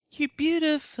You're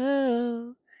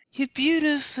beautiful. You're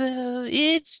beautiful.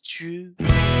 It's true. Hello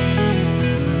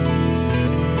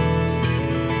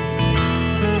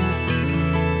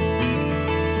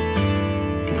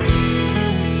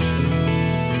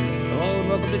and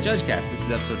welcome to JudgeCast. This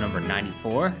is episode number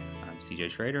 94. I'm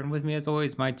CJ Schrader, and with me, as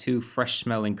always, my two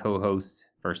fresh-smelling co-hosts.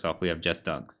 First off, we have Jess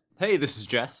Dunks. Hey, this is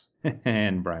Jess.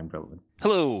 And Brian Brillman.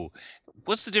 Hello.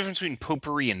 What's the difference between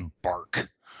potpourri and bark?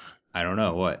 I don't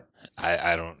know, what?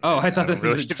 I don't. Oh, I thought this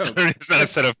was a It's joke. It's not a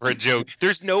setup for a joke.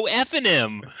 There's no F in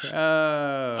him.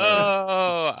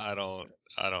 Oh, I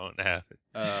don't have it.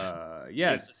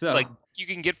 Yes, It's so... like you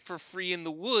can get for free in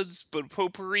the woods, but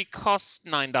potpourri costs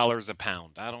 $9 a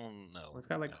pound. I don't know. It's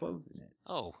got, like, cloves in it.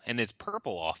 Oh, and it's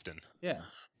purple often. Yeah.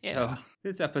 Yeah. So,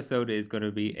 this episode is going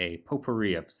to be a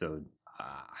potpourri episode.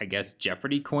 I guess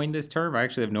Jeopardy coined this term. I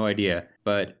actually have no idea.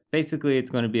 But basically, it's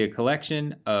going to be a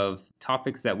collection of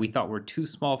topics that we thought were too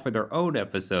small for their own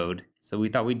episode. So we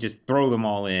thought we'd just throw them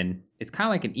all in. It's kind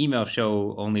of like an email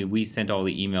show, only we sent all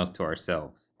the emails to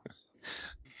ourselves.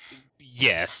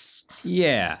 Yes.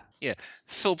 Yeah.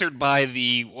 Filtered by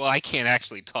I can't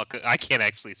actually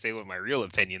say what my real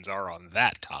opinions are on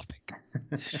that topic.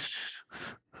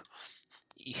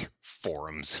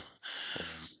 Forums.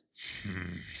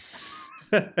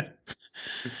 A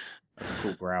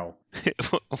cool growl.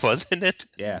 Wasn't it?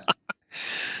 Yeah.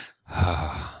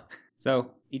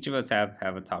 So each of us have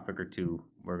a topic or two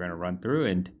we're going to run through.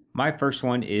 And my first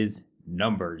one is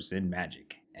numbers in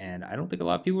Magic. And I don't think a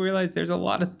lot of people realize there's a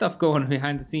lot of stuff going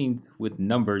behind the scenes with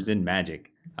numbers in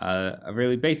Magic. A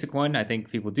really basic one I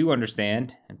think people do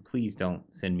understand, and please don't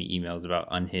send me emails about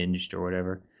Unhinged or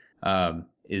whatever,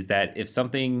 is that if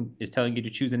something is telling you to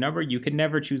choose a number, you can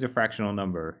never choose a fractional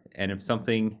number. And if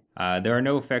something, there are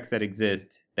no effects that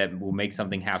exist that will make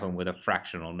something happen with a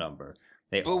fractional number.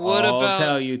 They all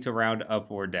tell you to round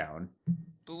up or down.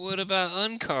 But what about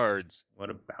uncards? What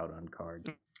about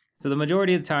uncards? So the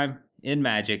majority of the time in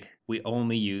Magic, we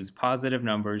only use positive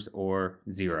numbers or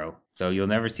 0. So you'll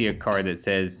never see a card that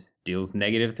says deals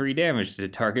 -3 damage to the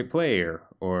target player,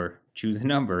 or choose a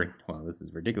number. Well, this is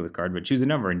a ridiculous card, but choose a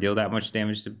number and deal that much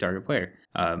damage to the target player.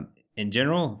 In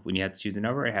general, when you have to choose a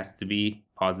number, it has to be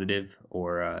positive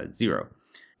or 0.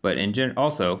 But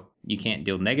also, you can't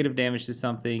deal negative damage to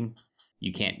something.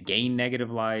 You can't gain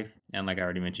negative life. And like I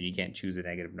already mentioned, you can't choose a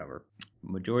negative number.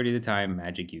 Majority of the time,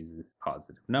 Magic uses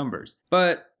positive numbers.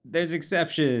 But there's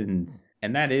exceptions.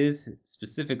 And that is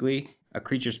specifically a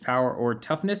creature's power or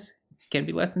toughness can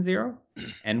be less than 0.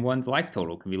 And one's life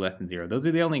total can be less than 0. Those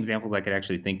are the only examples I could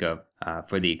actually think of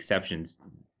for the exceptions.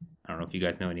 I don't know if you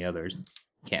guys know any others.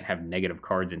 You can't have negative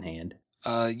cards in hand.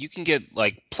 You can get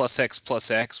like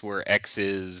 +X, where X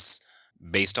is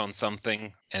based on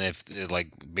something, and if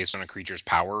based on a creature's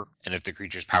power, and if the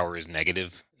creature's power is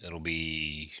negative, it'll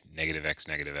be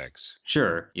 -X.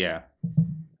 Sure, yeah.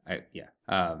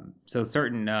 So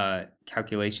certain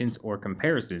calculations or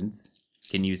comparisons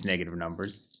can use negative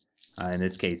numbers. In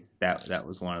this case, that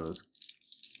was one of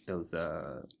those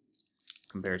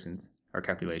comparisons or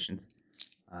calculations.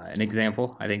 An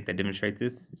example, I think, that demonstrates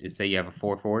this is, say you have a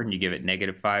 4/4 and you give it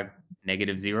 -5,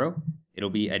 -0. It'll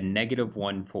be a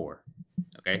 -1/4.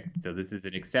 Okay, so this is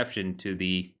an exception to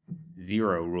the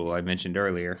 0 rule I mentioned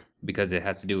earlier because it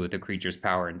has to do with the creature's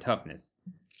power and toughness.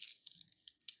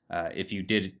 If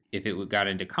it got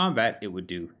into combat, it would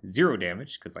do 0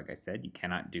 damage because, like I said, you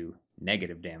cannot do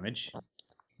negative damage.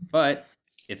 But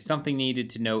if something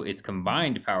needed to know its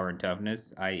combined power and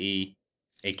toughness, i.e.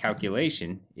 a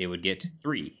calculation, it would get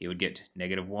 3. It would get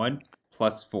 -1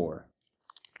 + 4,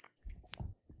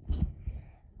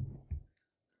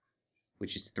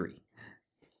 which is 3.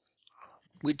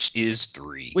 Which is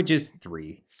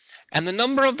 3. And the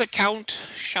number of the count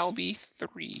shall be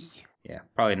 3. Yeah,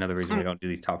 probably another reason we don't do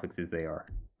these topics is they are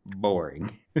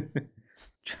boring.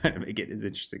 Trying to make it as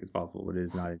interesting as possible, but it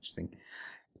is not interesting.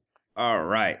 All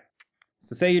right.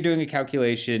 So say you're doing a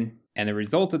calculation, and the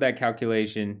result of that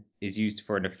calculation is used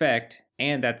for an effect,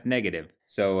 and that's negative.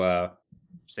 So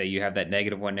say you have that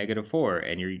 -1, -4,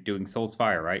 and you're doing Soul's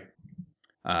Fire, right?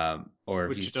 Or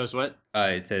Which does what?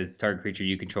 It says target creature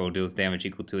you control deals damage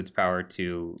equal to its power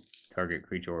to target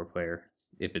creature or player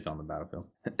if it's on the battlefield.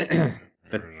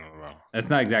 That's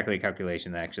not exactly a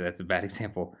calculation, actually. That's a bad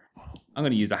example. I'm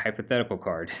going to use a hypothetical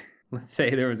card. Let's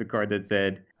say there was a card that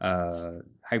said,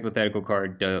 hypothetical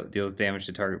card deals damage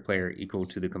to target player equal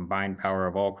to the combined power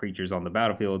of all creatures on the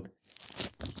battlefield,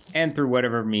 and through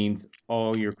whatever means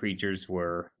all your creatures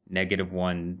were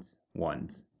 -1s,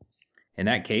 1s. In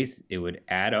that case, it would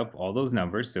add up all those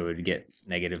numbers, so it would get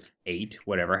 -8,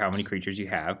 whatever, how many creatures you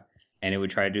have, and it would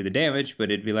try to do the damage,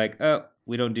 but it'd be like, oh,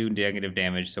 we don't do negative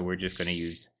damage, so we're just going to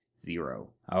use 0.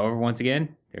 However, once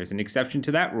again, there's an exception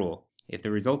to that rule. If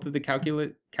the result of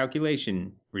the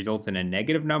calculation results in a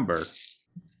negative number,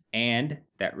 and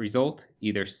that result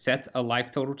either sets a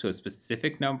life total to a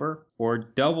specific number or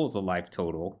doubles a life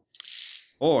total,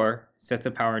 or sets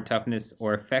a power and toughness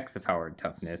or affects a power and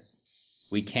toughness,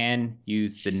 we can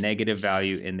use the negative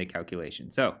value in the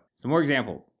calculation. So, some more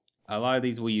examples. A lot of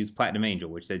these will use Platinum Angel,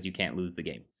 which says you can't lose the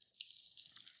game.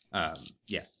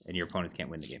 And your opponents can't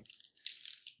win the game.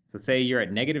 So say you're at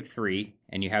 -3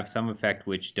 and you have some effect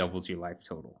which doubles your life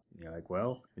total. You're like,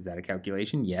 well, is that a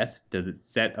calculation? Yes. Does it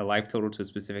set a life total to a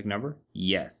specific number?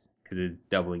 Yes, because it's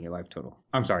doubling your life total.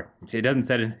 I'm sorry, it doesn't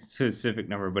set a specific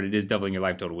number, but it is doubling your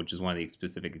life total, which is one of the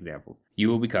specific examples.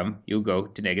 You'll go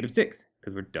to -6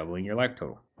 because we're doubling your life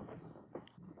total.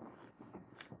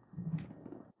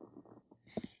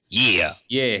 Yeah.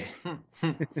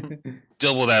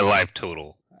 Double that life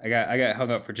total. I got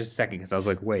hung up for just a second because I was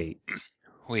like, wait,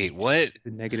 what? Is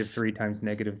it -3 times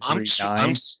 -3,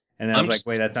 9? And then I was like,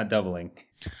 wait, that's not doubling.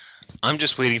 I'm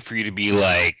just waiting for you to be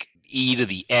like e to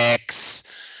the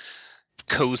x,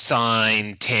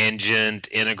 cosine, tangent,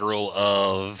 integral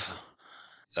of,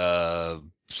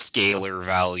 scalar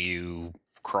value,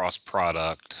 cross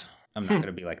product. I'm not going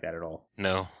to be like that at all.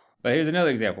 No. But here's another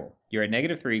example. You're at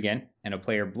 -3 again, and a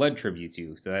player blood tributes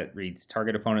you. So that reads,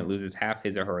 target opponent loses half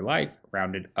his or her life,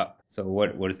 rounded up. So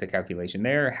what is the calculation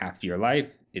there? Half your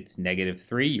life, it's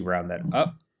 -3, you round that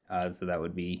up. So that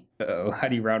would be, how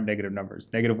do you round negative numbers?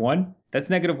 -1? That's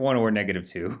 -1 or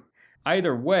 -2.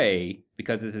 Either way,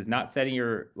 because this is not setting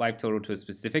your life total to a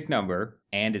specific number,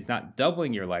 and it's not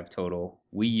doubling your life total,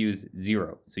 we use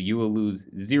 0. So you will lose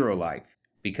 0 life,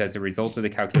 because the result of the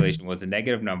calculation was a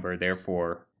negative number,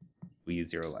 therefore we use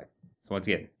 0 life. So once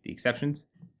again, the exceptions: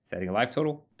 setting a life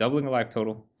total, doubling a life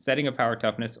total, setting a power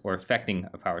toughness, or affecting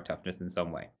a power toughness in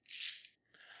some way.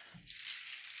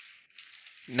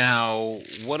 Now,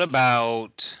 what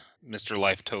about Mr.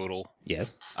 Life Total?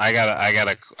 Yes. I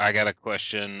got a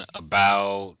question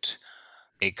about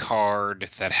a card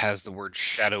that has the word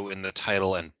shadow in the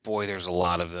title, and boy, there's a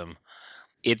lot of them.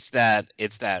 It's that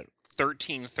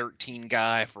 13/13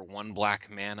 guy for 1 black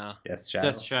mana. Death's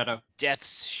Shadow.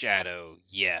 Death's Shadow,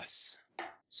 yes.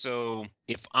 So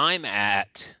if I'm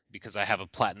because I have a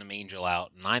Platinum Angel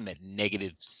out, and I'm at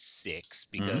 -6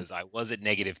 because I was at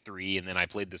 -3, and then I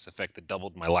played this effect that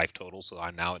doubled my life total, so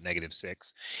I'm now at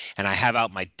 -6, and I have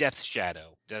out my Death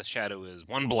Shadow. Death Shadow is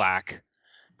 1 black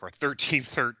for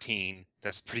 13/13.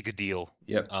 That's a pretty good deal.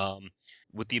 Yep.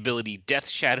 With the ability Death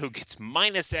Shadow gets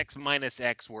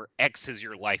 -X, where X is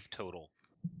your life total.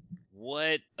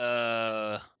 What's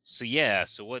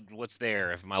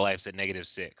there if my life's at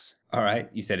 -6? All right,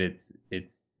 you said it's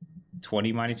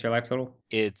 20 minus your life total?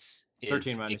 It's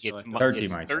 13 minus it gets your life total.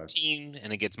 it's 13 13,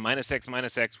 and it gets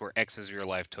 -X, where X is your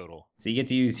life total. So you get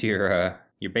to use your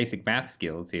basic math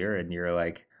skills here, and you're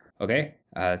like, okay,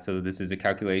 so this is a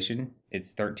calculation.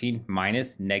 It's 13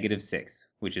 minus -6,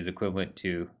 which is equivalent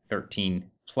to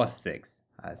 13 plus 6.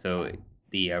 So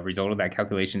the result of that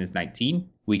calculation is 19.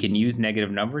 We can use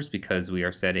negative numbers because we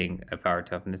are setting a power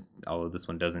toughness, although this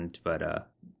one doesn't, but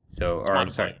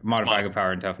modifying a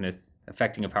power and toughness,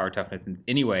 affecting a power toughness in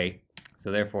any way.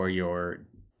 So therefore your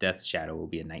Death's Shadow will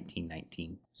be a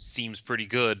 19/19. Seems pretty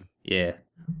good. Yeah.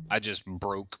 I just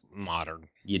broke Modern.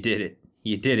 You did it.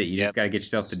 You just got to get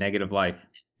yourself to negative life.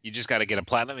 You just got to get a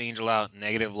Platinum Angel out,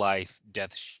 negative life,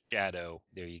 Death Shadow.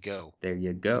 There you go. There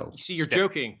you go. You see, you're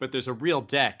joking, but there's a real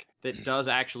deck that does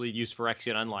actually use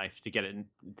Phyrexian Unlife to get it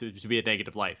to be a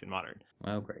negative life in Modern.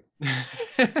 Well, great.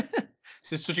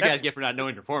 This is what you guys get for not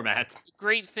knowing your format. The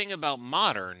great thing about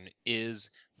Modern is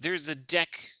there's a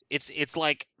deck. It's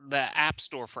like the App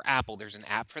Store for Apple. There's an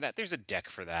app for that. There's a deck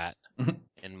for that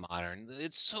in Modern.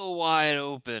 It's so wide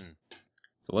open.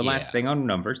 So one last thing on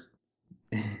numbers.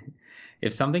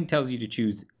 If something tells you to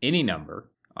choose any number,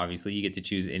 obviously you get to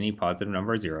choose any positive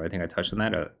number or 0. I think I touched on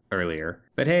that earlier.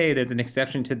 But hey, there's an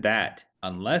exception to that.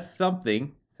 Unless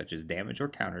something, such as damage or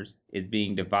counters, is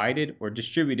being divided or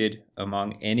distributed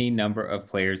among any number of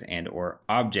players and or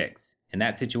objects. In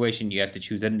that situation, you have to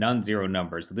choose a non-zero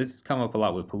number. So this has come up a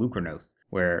lot with Polukranos,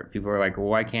 where people are like, well,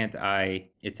 why can't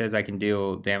it says I can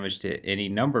deal damage to any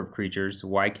number of creatures.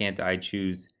 Why can't I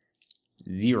choose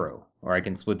 0? Or I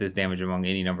can split this damage among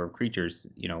any number of creatures.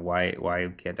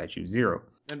 Why can't I choose 0?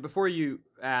 And before you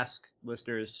ask,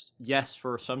 listeners, yes,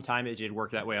 for some time it did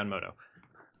work that way on Moto.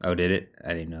 Oh, did it?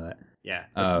 I didn't know that. Yeah.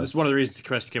 This is one of the reasons the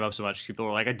question came up so much. People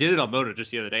were like, I did it on Moto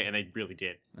just the other day, and they really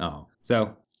did. Oh.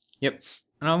 So, yep.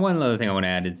 And one other thing I want to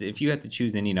add is if you have to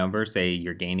choose any number, say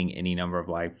you're gaining any number of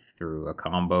life through a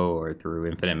combo or through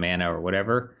infinite mana or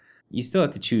whatever, you still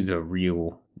have to choose a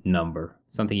real number,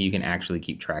 something you can actually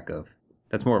keep track of.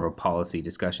 That's more of a policy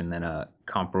discussion than a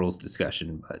comp rules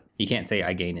discussion, but you can't say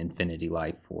I gain infinity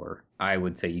life, or I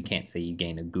would say you can't say you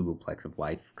gain a googolplex of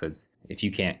life, because if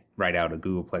you can't write out a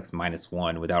googolplex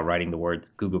 -1 without writing the words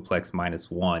googolplex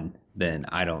 -1, then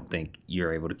I don't think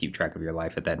you're able to keep track of your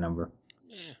life at that number.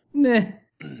 Nah.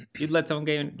 You'd let someone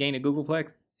gain a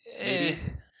googolplex? Maybe.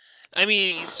 I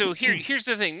mean, so here's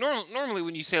the thing. Normally,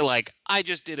 when you say like I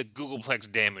just did a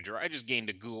googolplex damage or I just gained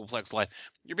a googolplex life,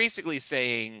 you're basically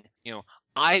saying,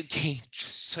 I gained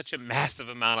just such a massive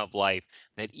amount of life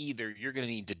that either you're going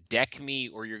to need to deck me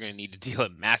or you're going to need to deal a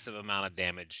massive amount of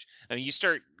damage. I mean, you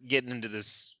start getting into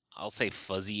this, I'll say,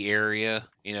 fuzzy area,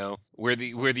 where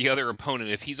the other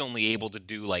opponent, if he's only able to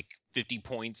do like 50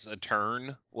 points a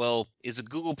turn, well, is a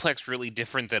googolplex really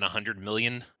different than 100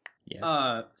 million?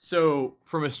 Yes. So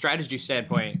from a strategy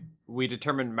standpoint, we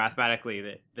determined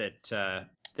mathematically that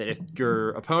if your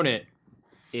opponent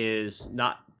is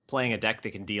not playing a deck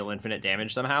that can deal infinite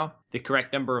damage somehow, the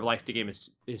correct number of life to game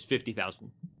is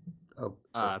 50,000. Oh.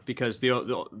 Because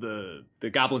the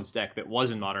Goblins deck that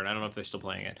was in Modern, I don't know if they're still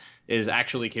playing it, is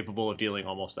actually capable of dealing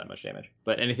almost that much damage.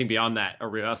 But anything beyond that,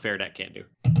 a fair deck can't do.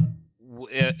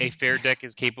 A fair deck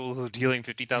is capable of dealing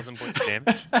 50,000 points of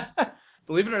damage?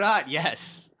 Believe it or not,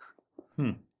 yes.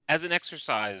 As an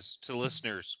exercise to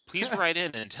listeners, please write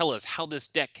in and tell us how this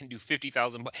deck can do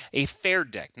 50,000. A fair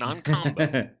deck,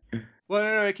 non-combo. Well,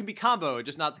 no, it can be combo,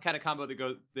 just not the kind of combo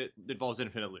that involves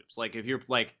infinite loops. Like if you're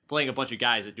like playing a bunch of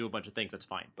guys that do a bunch of things, that's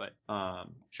fine. But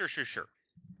Sure.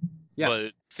 Yeah.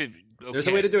 But okay. There's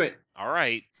a way to do it. All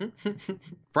right.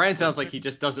 Brian sounds like he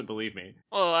just doesn't believe me.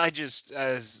 Well, I just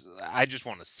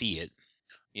want to see it.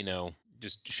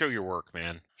 Just show your work,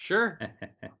 man. Sure.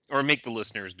 Or make the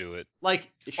listeners do it. Like,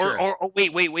 sure. Or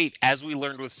wait. As we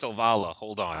learned with Selvala,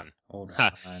 hold on. Hold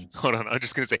on. I'm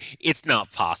just gonna say it's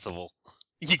not possible.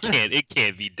 You can't. It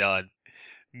can't be done.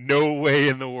 No way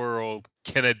in the world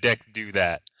can a deck do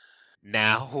that.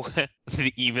 Now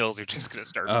the emails are just gonna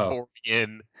start pouring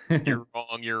in. You're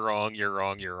wrong.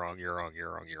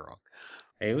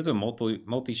 Hey, it was a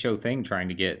multi-show thing trying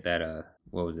to get that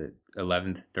what was it,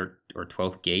 11th or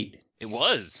 12th gate? It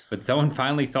was. But someone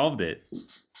finally solved it.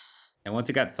 And once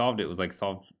it got solved, it was like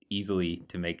solved easily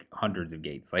to make hundreds of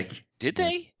gates. Like, did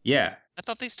they? Yeah. I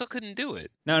thought they still couldn't do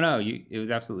it. No, it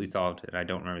was absolutely solved, and I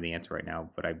don't remember the answer right now,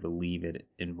 but I believe it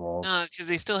involved. No, because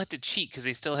they still had to cheat, because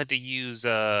they still had to use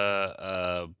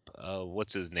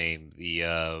what's his name,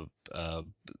 the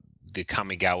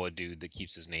Kamigawa dude that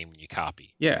keeps his name when you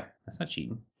copy. Yeah, that's not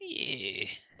cheating. Yeah.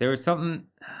 There was something,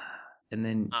 and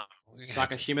then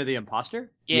Sakashima the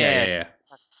Imposter. Yeah.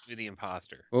 The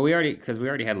Imposter. Well, we already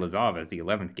had Lazav as the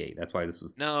 11th gate. That's why this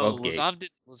was 12th gate.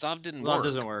 Lazav didn't Lazav work.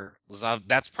 doesn't work. Lazav,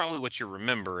 that's probably what you're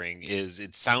remembering. Is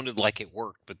it sounded like it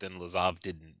worked, but then Lazav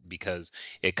didn't, because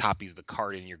it copies the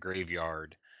card in your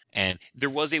graveyard. And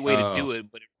there was a way to do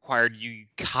it, but it required you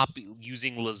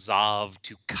using Lazav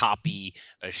to copy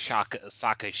a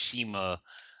Sakashima,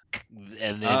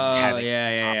 and then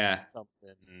having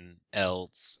something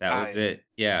else. That was it.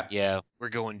 Yeah. Yeah, we're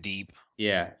going deep.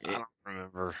 Yeah. I don't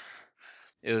remember.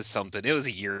 It was something. It was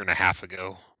a year and a half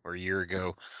ago or a year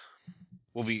ago.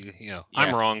 We'll be,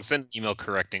 I'm wrong. Send an email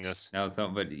correcting us. No,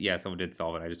 someone did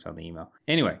solve it. I just found the email.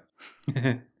 Anyway,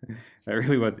 that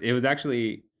really was. It was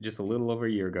actually just a little over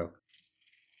a year ago.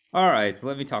 All right, so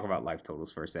let me talk about life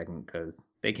totals for a second, because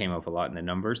they came up a lot in the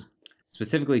numbers.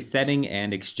 Specifically, setting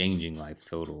and exchanging life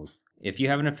totals. If you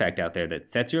have an effect out there that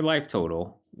sets your life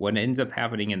total, what ends up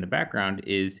happening in the background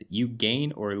is you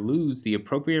gain or lose the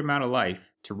appropriate amount of life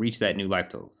to reach that new life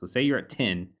total. So say you're at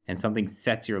 10 and something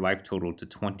sets your life total to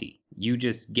 20. You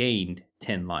just gained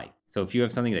 10 life. So if you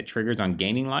have something that triggers on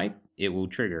gaining life, it will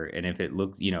trigger. And if it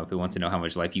looks, if it wants to know how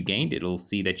much life you gained, it'll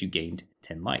see that you gained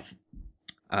 10 life.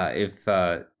 If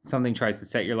something tries to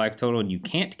set your life total and you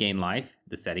can't gain life,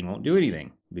 the setting won't do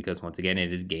anything, because once again,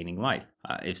 it is gaining life.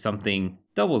 If something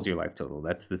doubles your life total,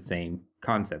 that's the same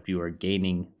concept. You are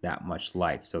gaining that much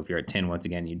life. So if you're at 10, once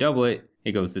again, you double it,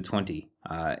 it goes to 20.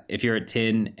 If you're at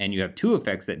 10 and you have two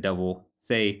effects that double,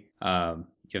 say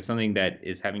you have something that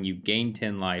is having you gain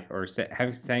 10 life, or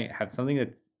have something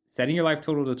that's setting your life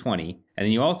total to 20, and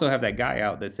then you also have that guy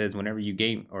out that says whenever you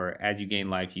gain, or as you gain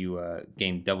life, you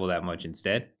gain double that much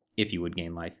instead, if you would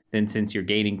gain life. Then since you're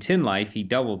gaining 10 life, he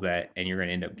doubles that, and you're going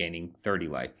to end up gaining 30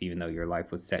 life, even though your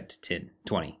life was set to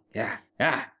 20. Yeah,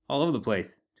 all over the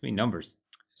place. Too many numbers.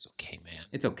 It's okay, man.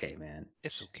 It's okay, man.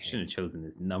 It's okay. Shouldn't have chosen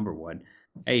this number one.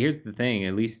 Hey, here's the thing.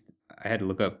 At least I had to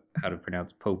look up how to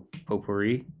pronounce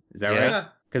potpourri. Is that right?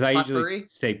 Because I usually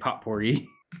say potpourri.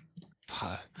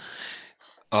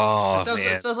 Oh It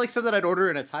man, sounds like something I'd order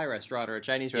in a Thai restaurant or a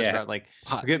Chinese Yeah. restaurant. Like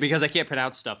Pot- because I can't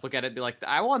pronounce stuff. Look at it and be like,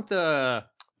 I want the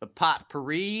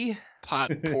potpourri.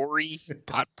 potpourri.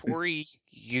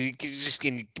 You can just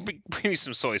bring me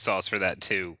some soy sauce for that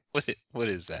too. What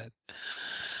is that?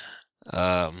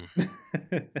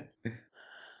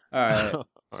 All right.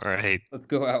 All right. Let's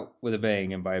go out with a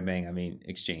bang, and by a bang, I mean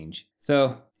exchange.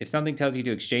 So, if something tells you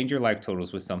to exchange your life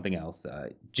totals with something else,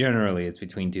 generally it's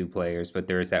between two players, but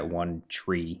there is that one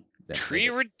tree. Tree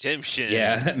redemption.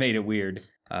 Yeah, that made it weird.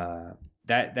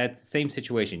 That's the same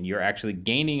situation. You're actually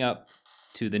gaining up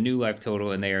to the new life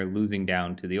total, and they are losing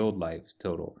down to the old life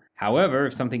total. However,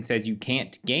 if something says you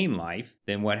can't gain life,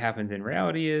 then what happens in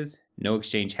reality is no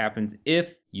exchange happens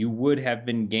if you would have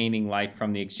been gaining life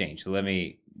from the exchange. So let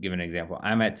me give an example.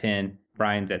 I'm at 10,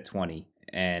 Brian's at 20,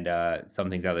 and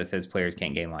something's out that says players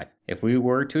can't gain life. If we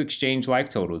were to exchange life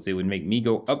totals, it would make me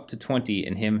go up to 20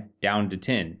 and him down to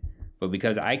 10. But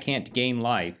because I can't gain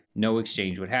life, no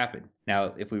exchange would happen.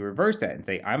 Now, if we reverse that and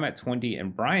say I'm at 20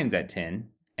 and Brian's at 10,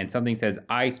 and something says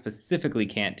I specifically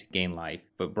can't gain life,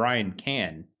 but Brian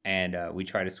can, and we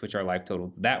try to switch our life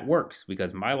totals, that works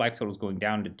because my life total is going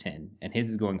down to 10 and his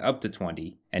is going up to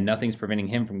 20, and nothing's preventing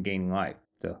him from gaining life.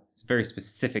 So it's a very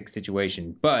specific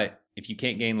situation. But if you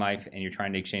can't gain life and you're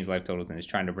trying to exchange life totals and it's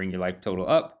trying to bring your life total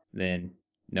up, then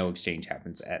no exchange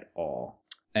happens at all.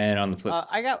 And on the flip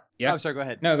side, I'm sorry. Go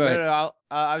ahead. No, go ahead.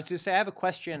 I was just say I have a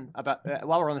question about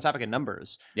while we're on the topic of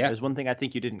numbers. Yeah. There's one thing I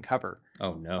think you didn't cover.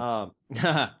 Oh no.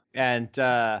 And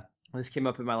this came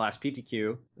up in my last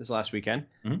PTQ this last weekend.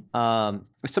 Mhm.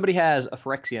 If somebody has a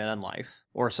Phyrexian unlife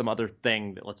or some other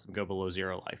thing that lets them go below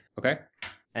 0 life, Okay.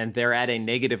 and they're at a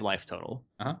negative life total,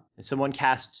 Uh-huh. and someone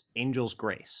casts Angel's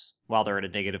Grace while they're at a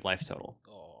negative life total.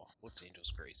 Oh, what's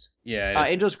Angel's Grace? Yeah.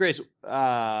 Angel's Grace,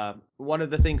 one of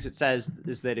the things it says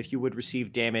is that if you would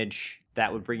receive damage,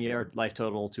 that would bring your life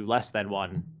total to less than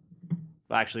 1.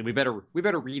 Well, actually, we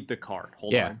better read the card.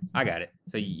 Hold Yeah, on. I got it.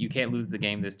 So you can't lose the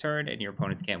game this turn, and your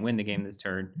opponents can't win the game this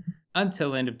turn.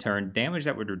 Until end of turn, damage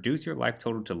that would reduce your life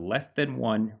total to less than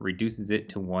 1 reduces it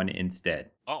to 1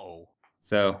 instead. Oh.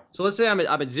 So, So let's say I'm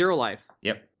at 0 life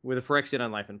yep. with a Phyrexian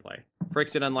Unlife in play.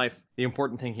 Phyrexian Unlife, the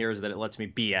important thing here is that it lets me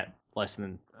be at less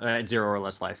than at 0 or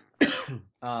less life.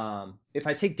 If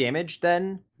I take damage,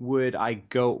 then would I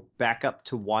go back up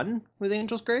to 1 with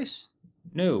Angel's Grace?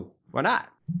 No, Why not?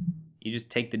 you just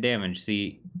take the damage.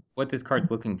 See, what this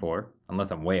card's looking for,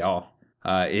 unless I'm way off,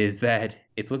 is that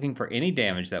it's looking for any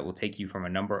damage that will take you from a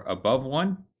number above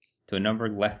 1 to a number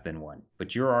less than 1.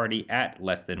 But you're already at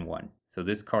less than 1. So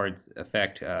this card's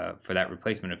effect for that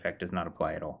replacement effect does not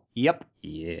apply at all. Yep.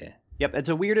 Yeah. Yep. It's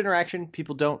a weird interaction.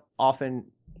 People don't often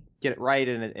get it right,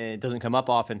 and it doesn't come up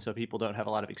often, so people don't have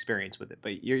a lot of experience with it.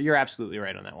 But you're absolutely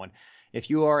right on that one. If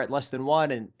you are at less than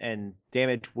 1 and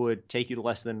damage would take you to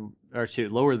less than or to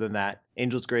lower than that,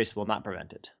 Angel's Grace will not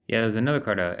prevent it. Yeah, there's another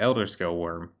card, Elder Scale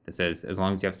Worm, that says as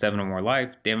long as you have 7 or more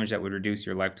life, damage that would reduce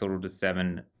your life total to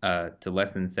 7 to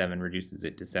less than 7 reduces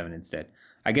it to 7 instead.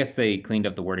 I guess they cleaned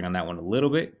up the wording on that one a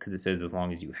little bit because it says as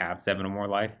long as you have 7 or more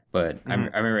life. But I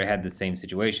remember it had the same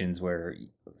situations where,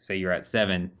 say you're at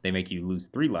 7, they make you lose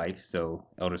 3 life, so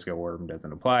Elder Scale Worm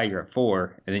doesn't apply. You're at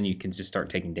 4, and then you can just start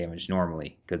taking damage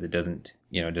normally because it doesn't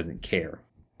care.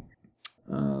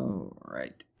 All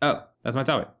right. Oh, that's my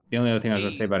topic. The only other thing I was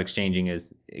going to say about exchanging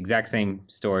is exact same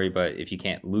story, but if you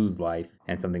can't lose life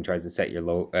and something tries to set your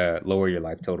lower your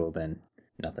life total, then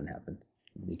nothing happens.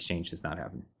 The exchange does not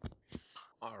happen.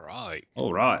 All right.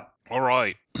 All right. All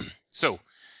right. So,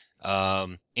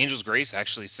 Angel's Grace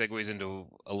actually segues into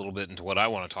a little bit into what I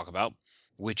want to talk about,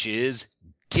 which is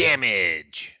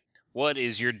damage. What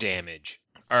is your damage?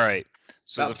 All right.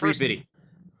 So About the first bitty.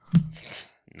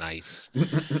 Nice.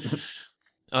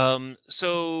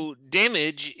 So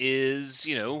damage is,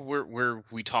 where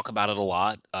we talk about it a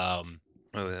lot.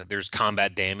 There's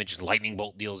combat damage and lightning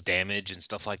bolt deals damage and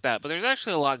stuff like that, but there's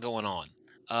actually a lot going on.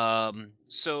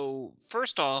 So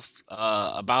first off,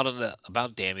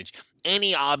 about damage,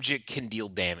 any object can deal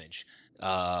damage.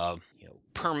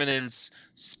 Permanents,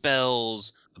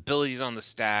 spells, abilities on the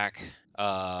stack,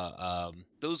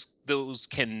 those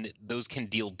can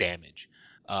deal damage.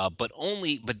 But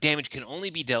damage can only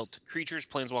be dealt to creatures,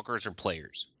 planeswalkers, or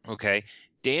players. Okay,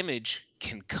 damage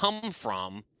can come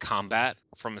from combat,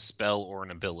 from a spell, or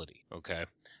an ability. Okay,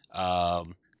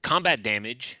 combat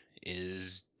damage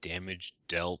is damage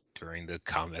dealt during the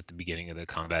combat. The beginning of the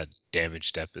combat damage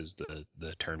step is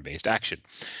the turn-based action,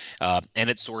 and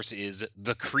its source is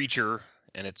the creature,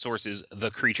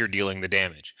 dealing the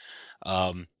damage.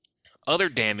 Other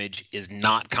damage is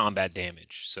not combat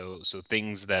damage. So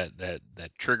things that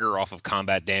trigger off of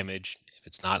combat damage, if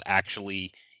it's not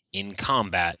actually in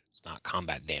combat, it's not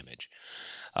combat damage.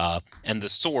 And the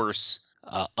source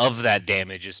of that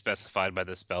damage is specified by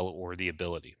the spell or the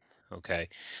ability. Okay.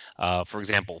 For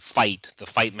example, the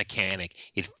fight mechanic,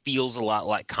 it feels a lot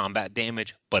like combat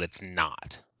damage, but it's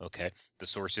not. Okay. The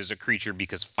source is a creature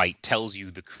because fight tells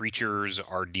you the creatures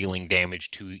are dealing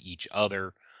damage to each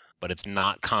other, but it's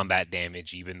not combat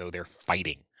damage, even though they're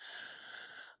fighting.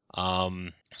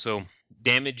 So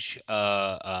damage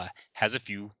has a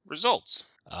few results.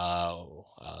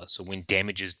 So when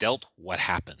damage is dealt, what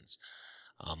happens?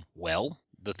 Well,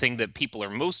 the thing that people are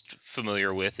most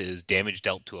familiar with is damage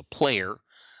dealt to a player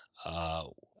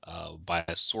by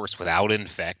a source without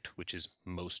infect, which is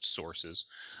most sources,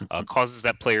 causes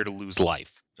that player to lose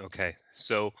life. Okay,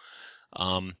 so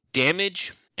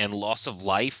damage and loss of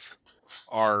life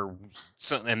are,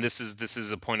 and this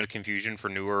is a point of confusion for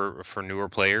newer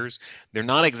players. They're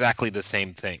not exactly the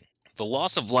same thing. The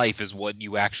loss of life is what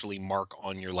you actually mark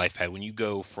on your life pad. When you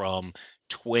go from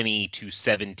 20 to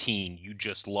 17, you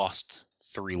just lost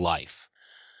 3 life.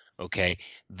 Okay,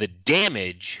 the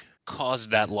damage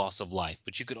caused that loss of life,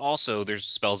 but you could also, there's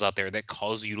spells out there that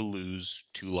cause you to lose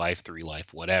 2 life, 3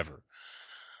 life, whatever.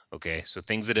 Okay, so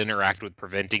things that interact with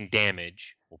preventing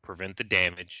damage will prevent the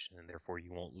damage, and therefore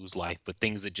you won't lose life. But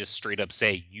things that just straight up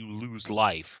say you lose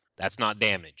life, that's not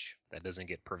damage. That doesn't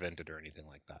get prevented or anything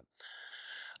like that.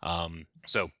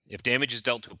 So if damage is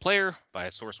dealt to a player by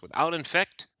a source without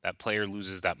infect, that player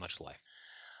loses that much life.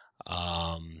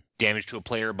 Damage to a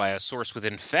player by a source with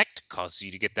infect causes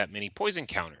you to get that many poison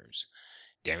counters.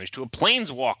 Damage to a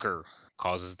planeswalker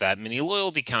causes that many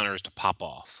loyalty counters to pop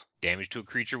off. Damage to a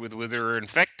creature with wither or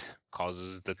infect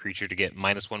causes the creature to get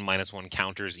 -1/-1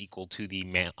 counters equal to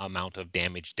the amount of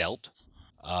damage dealt.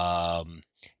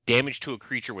 Damage to a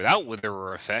creature without wither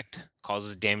or effect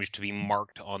causes damage to be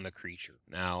marked on the creature.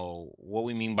 Now, what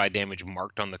we mean by damage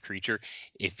marked on the creature,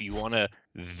 if you want to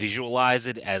visualize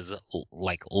it as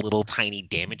like little tiny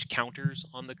damage counters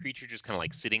on the creature, just kind of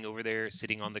like sitting over there,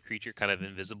 sitting on the creature, kind of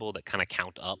invisible, that kind of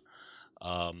count up,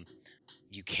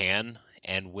 you can.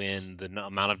 And when the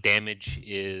amount of damage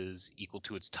is equal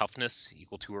to its toughness,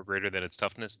 equal to or greater than its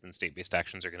toughness, then state-based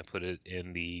actions are going to put it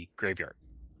in the graveyard.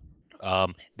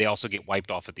 They also get wiped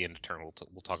off at the end of turn.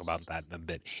 We'll talk about that in a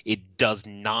bit. It does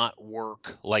not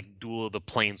work like Duel of the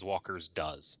Planeswalkers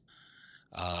does.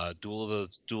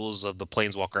 Duels of the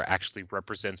Planeswalker actually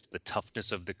represents the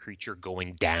toughness of the creature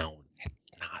going down, and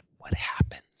not what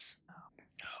happens.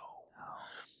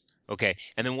 No. Okay,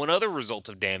 and then one other result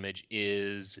of damage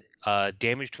is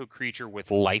damage to a creature with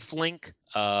lifelink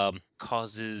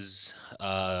causes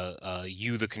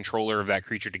you, the controller of that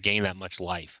creature, to gain that much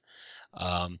life.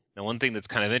 Now, one thing that's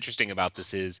kind of interesting about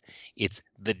this is it's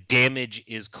the damage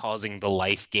is causing the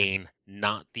life gain,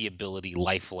 not the ability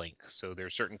lifelink. So there are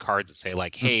certain cards that say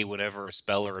like, hey, whenever a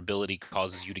spell or ability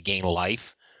causes you to gain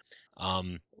life,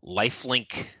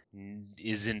 lifelink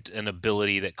isn't an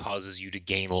ability that causes you to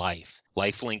gain life.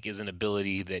 Lifelink is an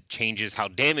ability that changes how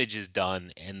damage is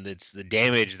done, and it's the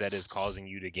damage that is causing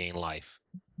you to gain life.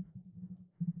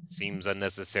 Seems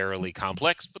unnecessarily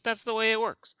complex, but that's the way it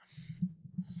works.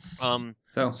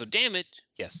 So damage,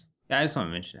 yes. Yeah, I just want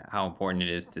to mention how important it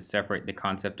is to separate the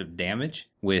concept of damage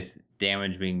with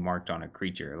damage being marked on a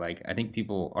creature. Like, I think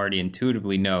people already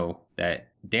intuitively know that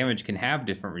damage can have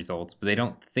different results, but they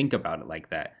don't think about it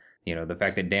like that. You know, the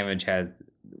fact that damage has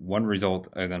one result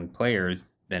on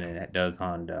players than it does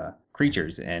on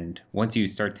creatures. And once you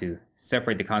start to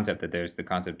separate the concept that there's the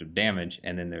concept of damage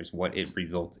and then there's what it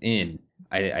results in,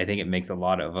 I think it makes a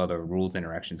lot of other rules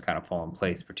interactions kind of fall in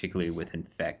place, particularly with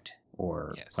infect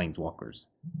or planeswalkers.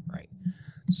 Right.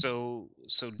 So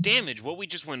damage, what we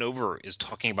just went over is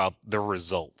talking about the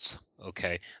results,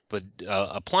 okay? But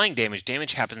applying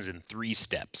damage happens in 3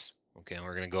 steps, okay? And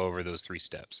we're going to go over those 3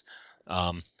 steps.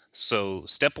 So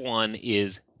step 1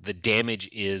 is the damage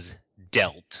is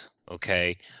dealt,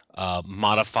 okay?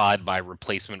 Modified by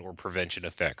replacement or prevention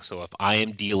effect. So if I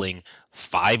am dealing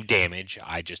 5 damage,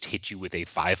 I just hit you with a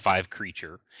 5/5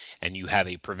 creature, and you have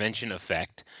a prevention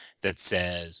effect that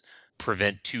says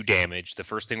prevent 2 damage. The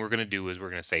first thing we're going to do is we're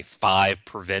going to say 5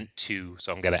 prevent 2,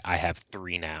 so I have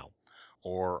 3 now.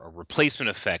 Or a replacement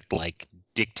effect like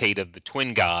Dictate of the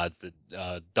Twin Gods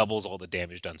that doubles all the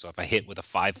damage done. So if I hit with a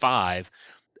 5/5,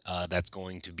 that's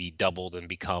going to be doubled and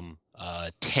become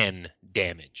 10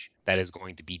 damage. That is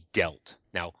going to be dealt.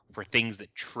 Now, for things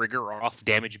that trigger off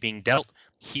damage being dealt,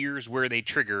 here's where they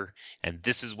trigger, and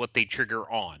this is what they trigger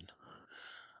on.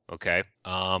 Okay?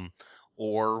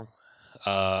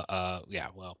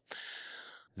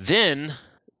 Then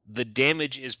the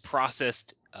damage is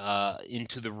processed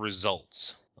into the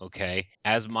results. okay,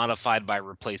 as modified by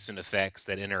replacement effects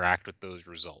that interact with those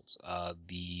results.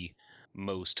 The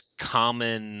most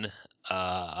common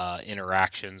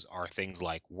interactions are things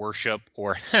like worship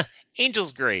or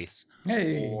Angel's Grace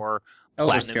Hey, or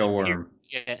Elder Platinum Scale Worm.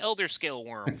 Yeah, Elder Scale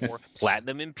Worm or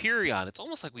Platinum Empyrean. It's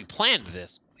almost like we planned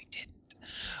this, but we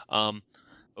didn't.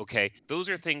 Okay, those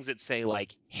are things that say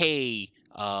like, hey,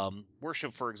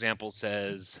 worship, for example,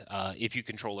 says if you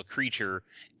control a creature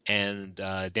and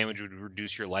damage would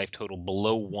reduce your life total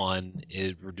below 1,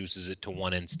 it reduces it to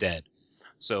 1 instead.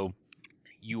 So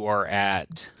you are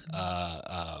at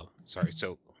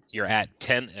so you're at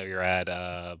 10, you're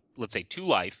at let's say 2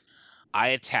 life. I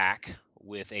attack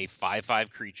with a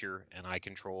 5/5 creature and I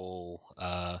control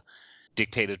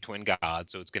Dictate of Twin God,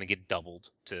 so it's going to get doubled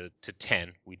to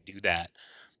 10. We do that.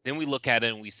 Then we look at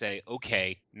it and we say,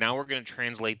 okay, now we're going to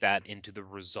translate that into the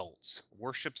results.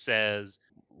 Worship says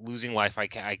losing life, I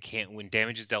can't, when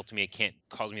damage is dealt to me, it can't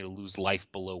cause me to lose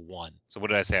life below 1. So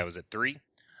what did I say? I was at 3?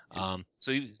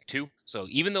 2. So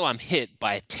even though I'm hit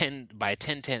by a 10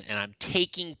 and I'm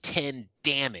taking 10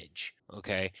 damage,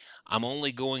 okay, I'm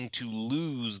only going to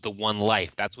lose the 1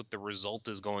 life. That's what the result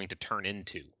is going to turn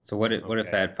into. So what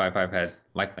if that 5/5 had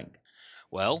lifelink?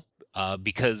 Well,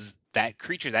 because that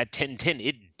creature, that 10/10,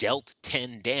 it dealt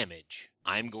 10 damage.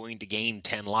 I'm going to gain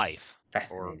 10 life.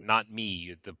 Or not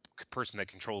me, the person that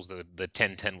controls the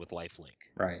 10/10 with lifelink.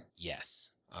 Right.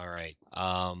 Yes. All right.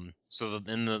 So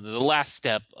then the last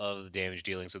step of the damage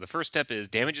dealing. So the first step is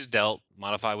damage is dealt,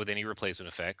 modify with any replacement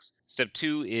effects. Step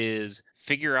 2 is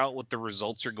figure out what the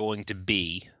results are going to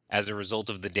be as a result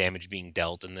of the damage being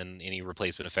dealt, and then any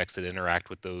replacement effects that interact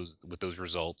with those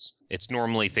results. It's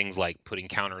normally things like putting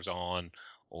counters on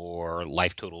or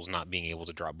life totals not being able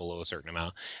to drop below a certain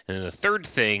amount. And then the third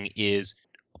thing is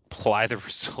apply the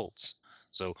results.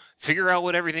 So figure out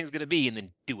what everything's going to be and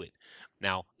then do it.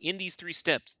 Now, in these 3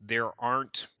 steps,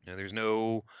 there's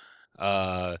no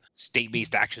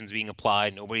state-based actions being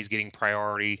applied. Nobody's getting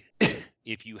priority.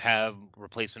 If you have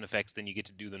replacement effects, then you get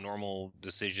to do the normal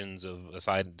decisions of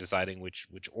deciding which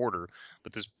order.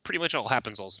 But this pretty much all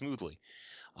happens all smoothly.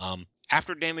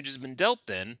 After damage has been dealt,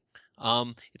 then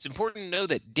it's important to know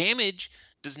that damage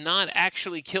does not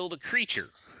actually kill the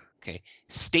creature. Okay,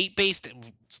 state-based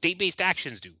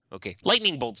actions do. Okay,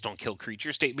 lightning bolts don't kill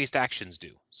creatures. State-based actions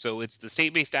do. So it's the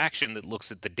state-based action that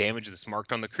looks at the damage that's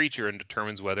marked on the creature and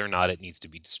determines whether or not it needs to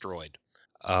be destroyed.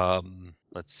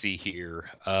 Let's see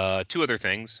here. 2 other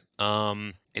things.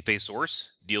 If a source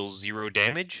deals 0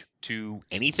 damage to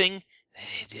anything,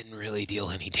 it didn't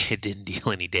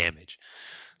deal any damage.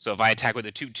 So if I attack with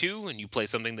a 2/2 and you play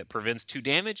something that prevents 2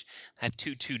 damage, that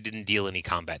 2/2 didn't deal any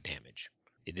combat damage.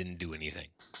 It didn't do anything.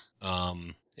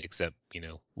 Except,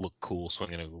 look cool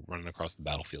swinging and running across the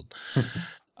battlefield.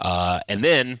 And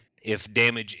then if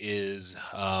damage is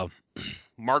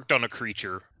marked on a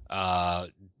creature,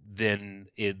 then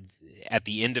at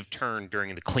the end of turn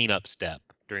during the cleanup step,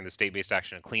 during the state-based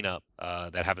action of cleanup,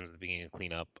 that happens at the beginning of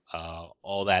cleanup,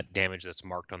 all that damage that's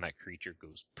marked on that creature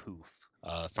goes poof,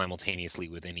 simultaneously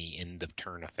with any end of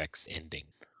turn effects ending.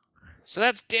 So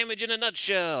that's damage in a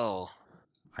nutshell.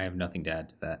 I have nothing to add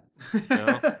to that.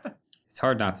 No? It's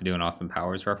hard not to do an Austin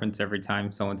Powers reference every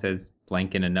time someone says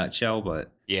blank in a nutshell,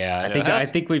 but yeah, I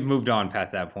think we've moved on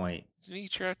past that point. It's me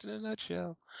trapped in a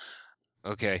nutshell.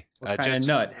 Okay. What kind of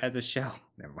nut has a shell?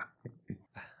 Never mind.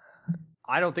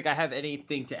 I don't think I have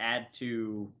anything to add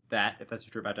to that, if that's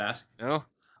what you're about to ask. No?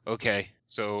 Okay.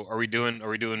 So are we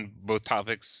doing both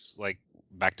topics like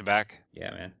back to back?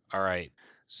 Yeah, man. All right.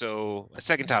 So a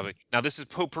second topic. Now this is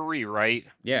potpourri, right?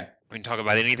 Yeah. We can talk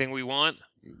about anything we want?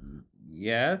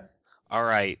 Yes. All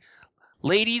right.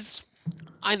 Ladies,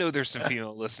 I know there's some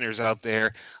female listeners out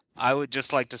there. I would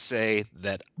just like to say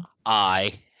that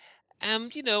I am,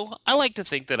 I like to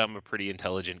think that I'm a pretty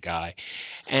intelligent guy.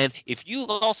 And if you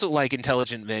also like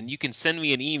intelligent men, you can send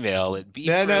me an email at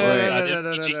No.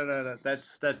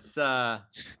 That's I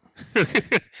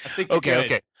think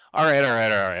Okay. All right.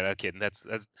 Okay,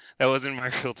 that wasn't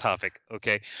my real topic.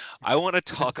 Okay, I want to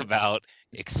talk about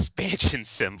expansion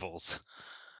symbols.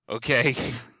 Okay.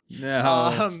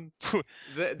 No.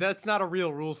 That's not a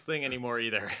real rules thing anymore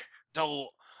either. Oh,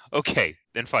 okay,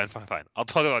 then fine. I'll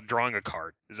talk about drawing a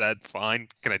card. Is that fine?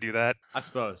 Can I do that? I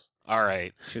suppose. All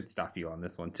right. Should stop you on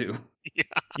this one too. Yeah.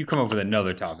 You come up with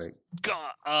another topic.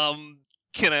 God,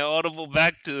 can I audible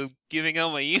back to giving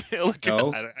out my email?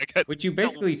 No. Which you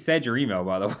basically said your email,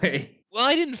 by the way. Well,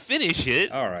 I didn't finish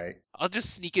it. All right. I'll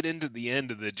just sneak it into the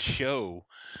end of the show.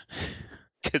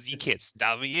 Because you can't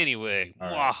stop me anyway. All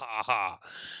right.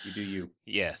 You do you.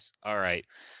 Yes. All right.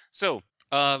 So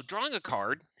Drawing a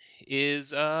card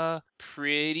is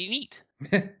pretty neat.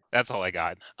 That's all I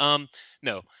got.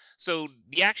 No. So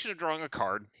the action of drawing a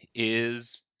card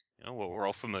is, what we're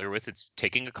all familiar with. It's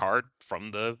taking a card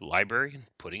from the library and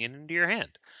putting it into your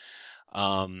hand.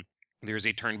 There's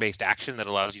a turn-based action that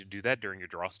allows you to do that during your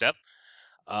draw step.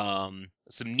 Some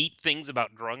neat things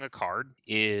about drawing a card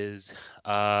is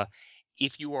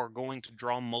if you are going to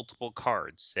draw multiple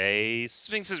cards, say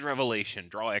Sphinx's Revelation,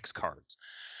 draw X cards.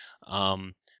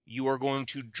 You are going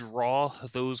to draw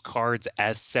those cards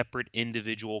as separate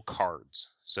individual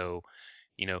cards. So,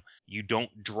 you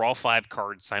don't draw 5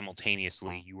 cards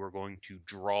simultaneously. You are going to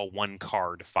draw 1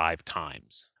 card 5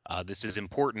 times. This is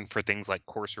important for things like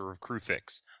Courser of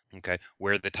Kruphix, okay,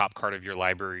 where the top card of your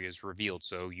library is revealed.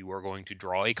 So you are going to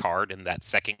draw a card, and that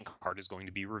second card is going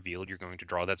to be revealed. You're going to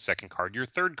draw that second card. Your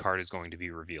third card is going to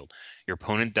be revealed. Your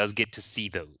opponent does get to see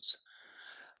those.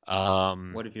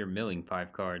 What if you're milling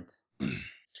 5 cards?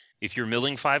 If you're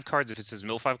milling 5 cards, if it says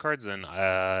mill 5 cards, then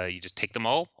you just take them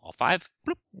all 5.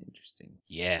 Bloop. Interesting.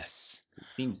 Yes. It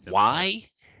seems so. Why?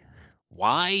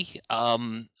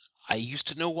 I used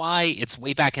to know why. It's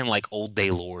way back in like old day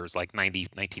lores, like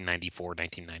 1994,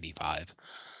 1995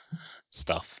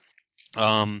 stuff.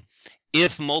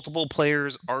 If multiple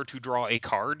players are to draw a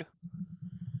card,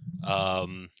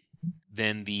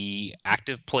 then the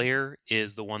active player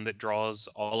is the one that draws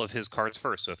all of his cards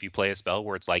first. So if you play a spell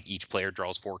where it's like each player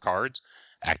draws 4 cards,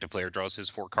 active player draws his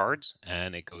 4 cards,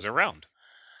 and it goes around.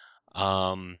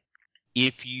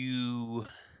 If you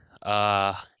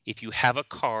have a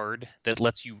card that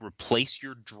lets you replace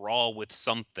your draw with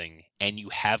something and you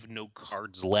have no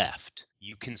cards left,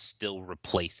 you can still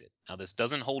replace it. Now, this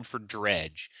doesn't hold for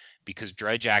Dredge, because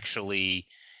Dredge actually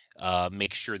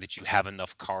makes sure that you have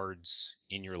enough cards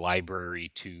in your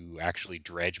library to actually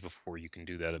dredge before you can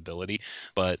do that ability.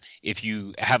 But if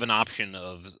you have an option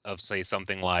of say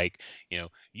something like,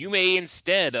 you may,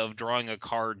 instead of drawing a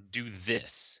card, do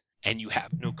this, and you have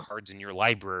no cards in your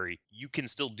library, you can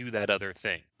still do that other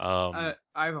thing. I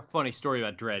have a funny story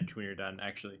about Dredge when you're done,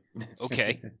 actually.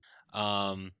 Okay.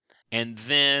 And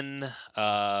then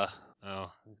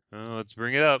let's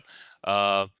bring it up.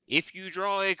 If you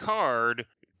draw a card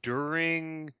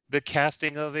during the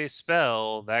casting of a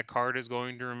spell, that card is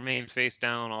going to remain face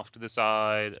down off to the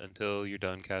side until you're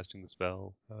done casting the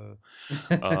spell.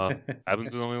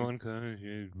 Happens with only one card.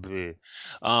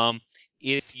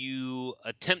 If you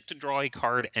attempt to draw a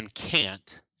card and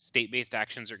can't, state-based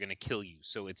actions are going to kill you.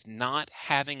 So it's not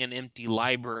having an empty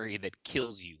library that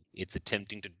kills you. It's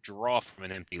attempting to draw from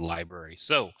an empty library.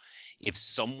 So if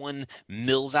someone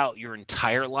mills out your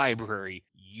entire library,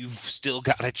 you've still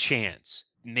got a chance.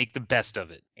 Make the best of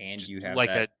it. And Just you have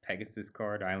like that Pegasus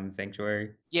card, Island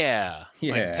Sanctuary. Yeah.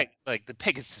 Yeah. Like the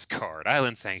Pegasus card,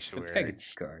 Island Sanctuary. The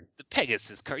Pegasus card. The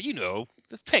Pegasus card,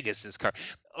 the Pegasus card.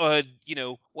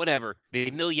 Whatever. They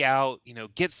mill you out,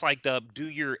 get psyched up, do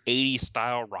your 80s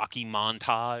style Rocky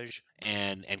montage,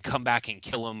 and come back and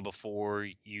kill them before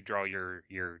you draw your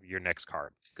next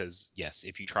card. Because, yes,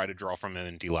 if you try to draw from an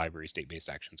empty library, state-based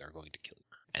actions are going to kill you.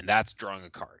 And that's drawing a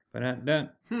card.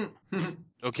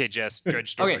 Okay, Jess,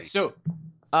 Dredge story. Okay, so,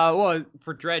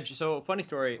 for Dredge, funny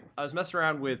story. I was messing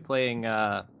around with playing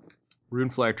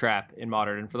Runeflare Trap in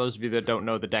Modern, and for those of you that don't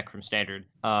know the deck from Standard,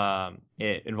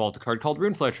 it involved a card called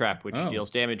Runeflare Trap, which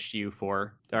deals damage to you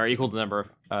or equal to the number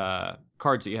of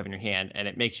cards that you have in your hand, and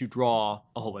it makes you draw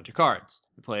a whole bunch of cards.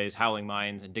 It plays Howling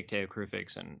Mines and Dictate of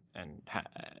Kruphix and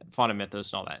Fauna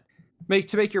Mythos and all that.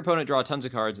 To make your opponent draw tons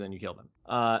of cards, and then you kill them.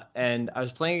 And I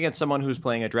was playing against someone who was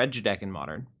playing a Dredge deck in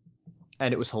Modern,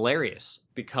 and it was hilarious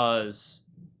because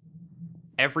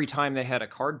every time they had a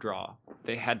card draw,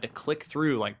 they had to click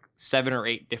through like 7 or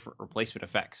 8 different replacement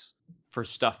effects for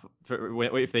stuff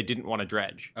if they didn't want to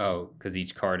dredge. Oh, because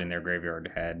each card in their graveyard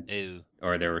had,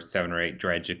 or there were 7 or 8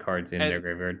 dredge cards in their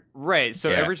graveyard. Right. So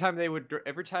every time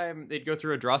they'd go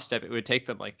through a draw step, it would take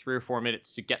them like 3 or 4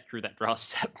 minutes to get through that draw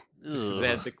step. So they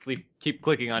had to keep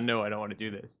clicking on no, I don't want to do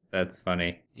this. That's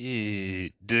funny.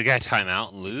 Did the guy time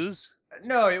out and lose?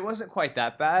 No, it wasn't quite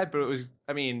that bad, but it was.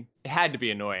 I mean, it had to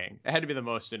be annoying. It had to be the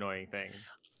most annoying thing.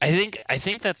 I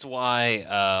think that's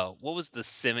why. What was the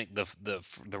Simic, the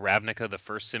Ravnica, the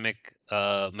first Simic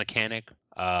mechanic?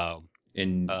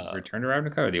 In Return to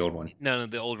Ravnica or the old one? No,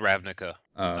 the old Ravnica.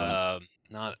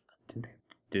 Not.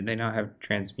 Did they not have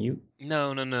transmute?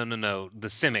 No. The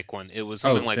Simic one. It was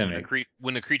something like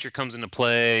when a creature comes into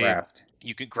play. Graft.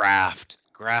 You could graft.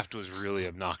 Graft was really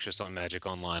obnoxious on Magic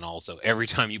Online. Also,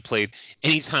 anytime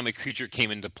a creature came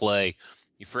into play,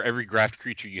 for every graft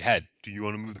creature you had, do you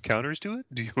want to move the counters to it?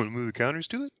 Yeah. You want to move the counters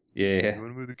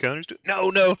to it?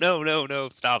 No.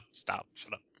 Stop.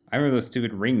 Shut up. I remember those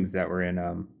stupid rings that were in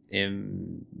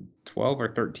M12 or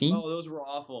 13. Oh, those were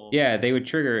awful. Yeah, they would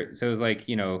trigger. So it was like,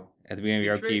 at the beginning of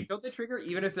your upkeep. Don't they trigger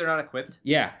even if they're not equipped?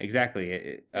 Yeah, exactly.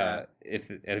 If at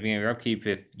the beginning of your upkeep,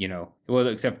 well,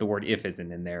 except the word if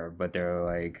isn't in there, but they're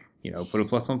like, put a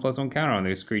 +1/+1 counter on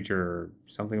this creature, or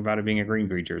something about it being a green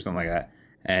creature or something like that.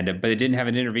 And but it didn't have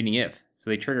an intervening if,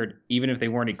 so they triggered even if they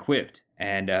weren't equipped,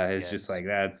 and it's just like,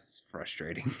 that's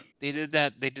frustrating. They did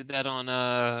that on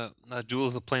Duel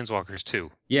of the Planeswalkers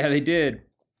too. Yeah, they did.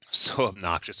 So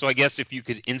obnoxious. So I guess if you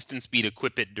could instant speed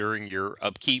equip it during your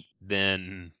upkeep,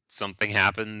 then something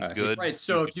happened good. Right.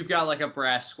 So if you've got like a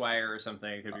Brass Squire or something,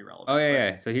 it could be relevant. Oh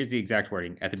yeah. So here's the exact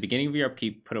wording: at the beginning of your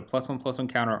upkeep, put a +1/+1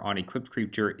 counter on equipped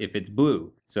creature if it's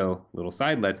blue. So little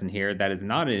side lesson here: that is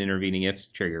not an intervening ifs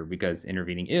trigger, because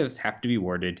intervening ifs have to be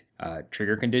worded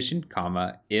trigger condition,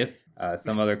 comma, if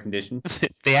some other condition.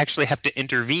 They actually have to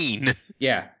intervene.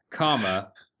 Yeah,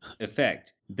 comma,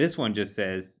 effect. This one just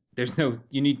says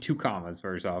you need 2 commas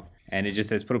first off, and it just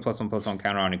says put a +1/+1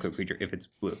 counter on equipped creature if it's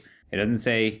blue. It doesn't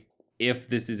say if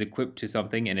this is equipped to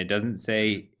something, and it doesn't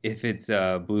say if it's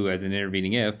blue as an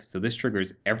intervening if. So this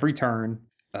triggers every turn.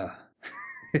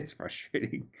 It's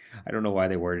frustrating. I don't know why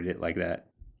they worded it like that.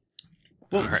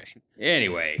 All right.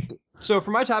 Anyway, so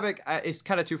for my topic, it's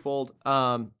kind of twofold.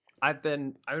 I've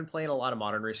been playing a lot of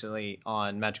Modern recently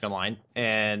on Magic Online,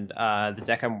 and the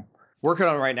deck I'm working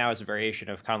on right now is a variation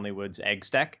of Conley Wood's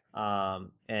Eggs deck.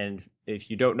 And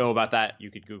if you don't know about that, you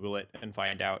could Google it and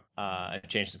find out. I've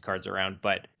changed some cards around,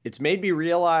 but it's made me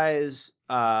realize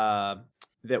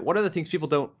that one of the things people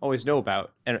don't always know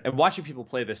about, and watching people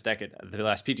play this deck at the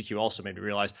last PTQ also made me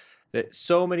realize that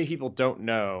so many people don't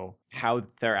know how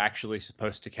they're actually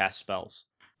supposed to cast spells.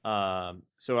 So I'm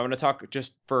going to talk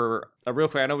just for a real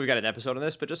quick, I know we've got an episode on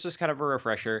this, but just as kind of a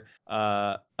refresher,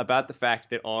 about the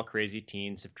fact that all crazy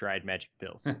teens have tried magic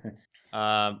pills,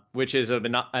 which is a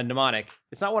mnemonic.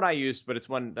 It's not one I used, but it's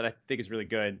one that I think is really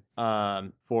good,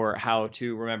 for how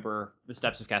to remember the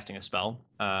steps of casting a spell.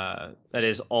 That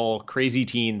is, all crazy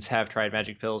teens have tried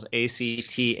magic pills,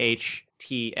 ACTHTMP,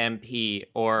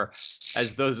 or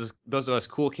as those of us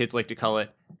cool kids like to call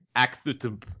it,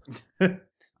 ACTHTMP.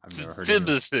 I've never heard of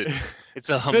it. It's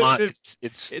a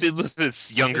it's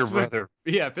Philith's younger brother.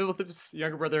 Yeah, Philith's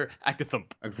younger brother,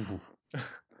 Actathump.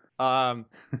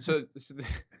 So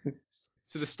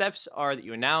the steps are that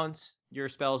you announce your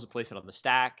spells and place it on the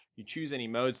stack. You choose any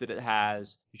modes that it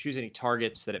has. You choose any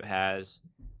targets that it has.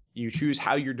 You choose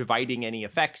how you're dividing any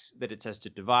effects that it says to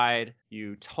divide.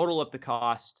 You total up the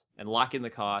cost and lock in the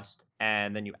cost,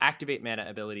 and then you activate mana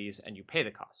abilities and you pay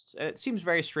the costs. And it seems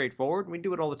very straightforward. We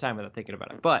do it all the time without thinking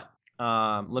about it. But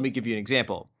let me give you an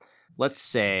example. Let's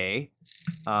say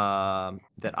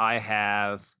that I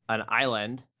have an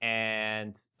island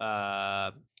and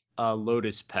a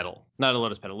lotus petal. Not a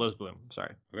lotus petal, lotus bloom.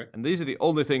 Sorry. Okay. And these are the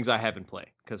only things I have in play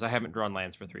because I haven't drawn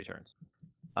lands for 3 turns.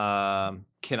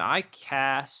 Can I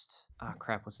cast? Oh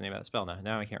crap! What's the name of that spell now?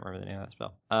 Now I can't remember the name of that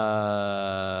spell.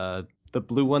 The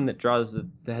blue one that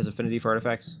has affinity for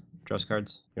artifacts, draws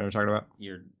cards. You know what I'm talking about?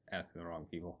 You're asking the wrong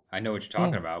people. I know what you're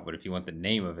talking about, but if you want the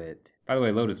name of it, by the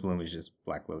way, Lotus Bloom is just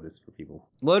Black Lotus for people.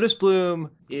 Lotus Bloom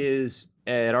is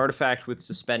an artifact with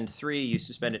suspend 3. You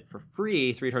suspend it for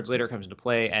free. 3 turns later it comes into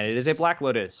play, and it is a Black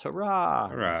Lotus. Hurrah!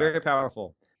 Hurrah. Very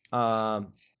powerful.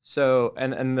 So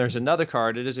there's another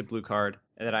card. It is a blue card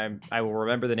that I will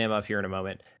remember the name of here in a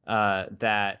moment.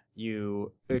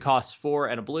 It costs 4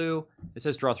 and a blue. It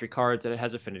says draw 3 cards, and it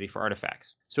has affinity for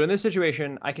artifacts. So in this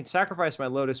situation, I can sacrifice my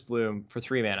Lotus Bloom for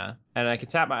 3 mana, and I can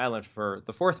tap my island for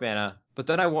the 4th mana. But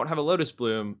then I won't have a Lotus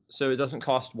Bloom, so it doesn't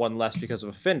cost 1 less because of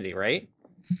affinity, right?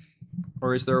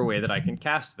 Or is there a way that I can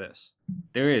cast this?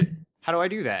 There is. How do I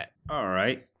do that? All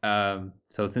right.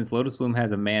 So since Lotus Bloom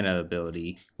has a mana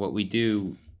ability, what we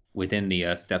do within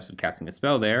the steps of casting a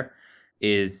spell there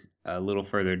is a little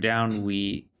further down,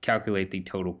 we calculate the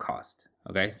total cost.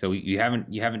 Okay, so you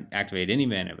haven't activated any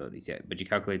mana abilities yet, but you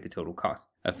calculate the total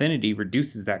cost. Affinity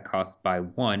reduces that cost by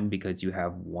 1 because you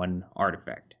have 1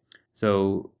 artifact.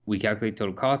 So we calculate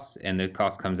total costs, and the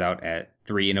cost comes out at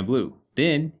 3 and a blue.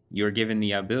 Then you're given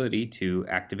the ability to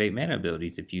activate mana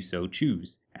abilities if you so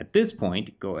choose. At this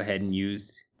point, go ahead and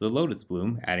use the Lotus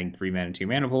Bloom, adding 3 mana to your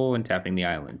mana pool and tapping the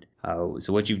island.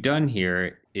 So what you've done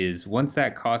here is once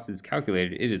that cost is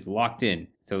calculated, it is locked in.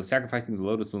 So sacrificing the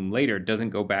Lotus Bloom later doesn't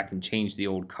go back and change the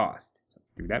old cost.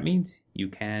 So that means you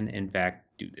can, in fact,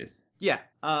 do this. Yeah,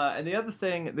 and the other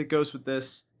thing that goes with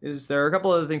this is there are a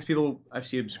couple other things people I've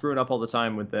seen screwing up all the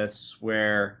time with this,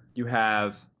 where you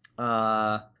have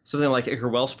something like Ichor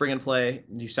Wellspring in play,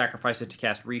 and you sacrifice it to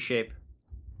cast Reshape.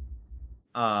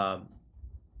 And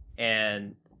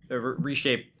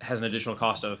Reshape has an additional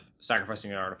cost of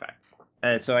sacrificing an artifact.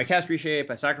 And so I cast Reshape,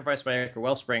 I sacrifice my Ichor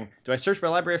Wellspring. Do I search my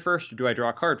library first, or do I draw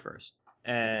a card first?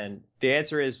 And the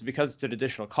answer is, because it's an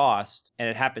additional cost, and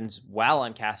it happens while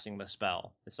I'm casting the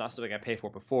spell, it's not something I pay for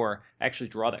before, I actually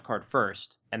draw that card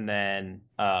first, and then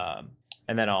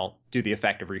I'll do the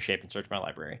effect of Reshape and search my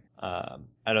library. I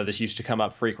know this used to come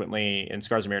up frequently in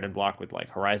Scars of Mirrodin block with like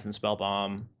Horizon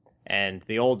Spellbomb, and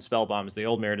the old Spellbombs, the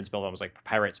old Mirrodin Spellbomb was like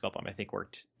Pyrite Spellbomb, I think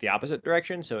worked the opposite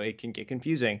direction, so it can get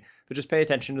confusing, but just pay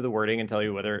attention to the wording and tell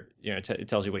you whether, it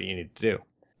tells you what you need to do.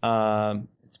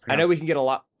 I know we can get a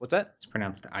lot. What's that? It's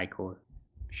pronounced Ichor.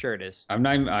 Sure it is. I'm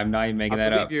not even making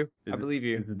that up. I believe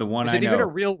you. This is the one I know. Is it even a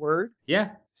real word?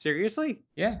 Yeah. Seriously?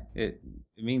 Yeah. It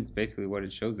means basically what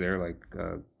it shows there, like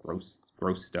gross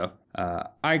stuff.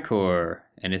 Ichor,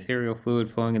 an ethereal fluid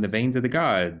flowing in the veins of the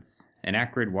gods, an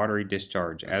acrid watery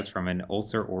discharge, as from an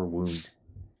ulcer or wound.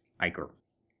 Ichor.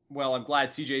 Well, I'm glad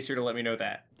CJ's here to let me know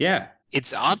that. Yeah.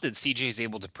 It's odd that CJ is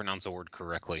able to pronounce a word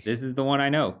correctly. This is the one I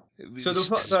know. So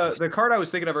the card I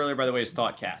was thinking of earlier, by the way, is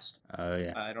Thoughtcast. Oh,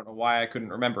 yeah. I don't know why I couldn't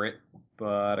remember it,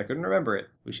 but I couldn't remember it.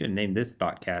 We should have named this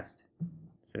Thoughtcast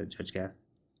instead of Judgecast.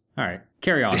 All right.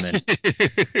 Carry on then.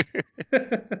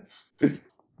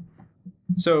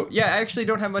 So, yeah, I actually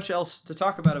don't have much else to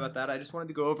talk about that. I just wanted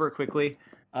to go over it quickly.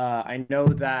 I know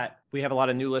that we have a lot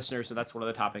of new listeners, so that's one of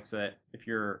the topics that if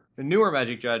you're a newer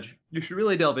Magic Judge, you should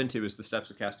really delve into, is the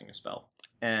steps of casting a spell.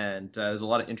 And there's a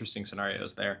lot of interesting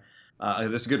scenarios there.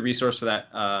 There's a good resource for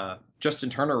that. Justin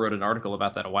Turner wrote an article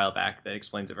about that a while back that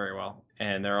explains it very well.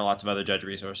 And there are lots of other judge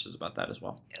resources about that as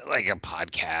well. Like a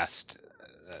podcast.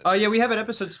 Yeah, we have an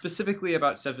episode specifically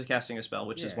about steps of casting a spell,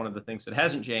 which is one of the things that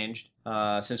hasn't changed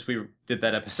since we did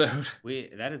that episode.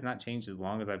 That has not changed as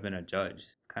long as I've been a judge.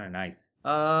 It's kind of nice.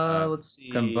 Let's see.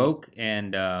 Convoke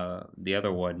and the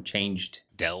other one changed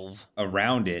Delve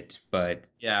around it, but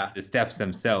yeah, the steps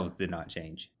themselves did not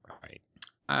change. Right.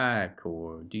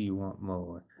 Cool. Do you want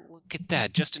more? Look at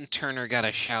that. Justin Turner got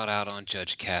a shout out on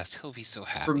JudgeCast. He'll be so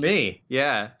happy. For me,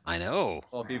 yeah. I know.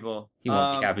 Well, people. He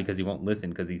won't be happy because he won't listen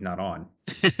because he's not on.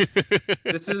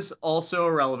 This is also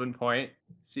a relevant point.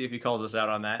 See if he calls us out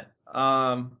on that.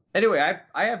 Anyway,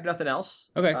 I have nothing else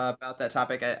about that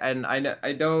topic.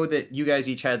 I know that you guys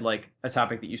each had like a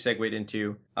topic that you segued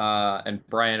into, and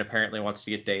Brian apparently wants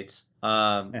to get dates.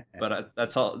 But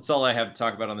that's all I have to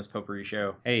talk about on this potpourri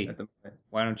show. Hey,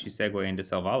 why don't you segue into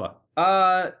Selvala?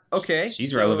 Okay.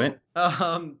 She's relevant.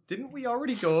 Didn't we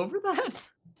already go over that?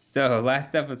 So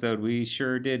last episode, we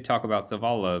sure did talk about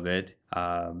Selvala a bit.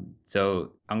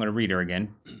 So I'm going to read her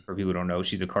again. For people who don't know,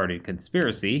 she's a card in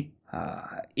Conspiracy.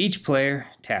 Each player,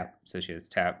 tap, so she has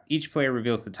tap. Each player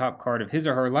reveals the top card of his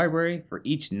or her library. For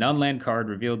each non-land card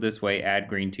revealed this way, add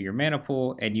green to your mana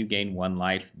pool, and you gain 1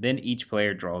 life. Then each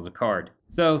player draws a card.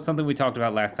 So something we talked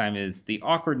about last time is the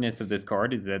awkwardness of this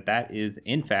card is that is,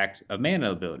 in fact, a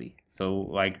mana ability. So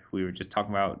like we were just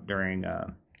talking about during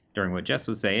what Jess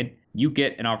was saying, you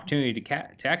get an opportunity to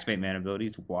activate mana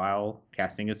abilities while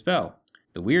casting a spell.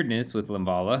 The weirdness with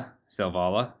Selvala,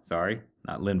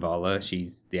 not Linvala,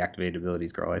 she's the activated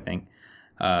abilities girl, I think.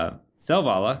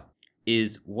 Selvala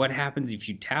is what happens if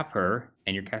you tap her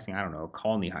and you're casting, I don't know, a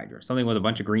Colony Hydra, something with a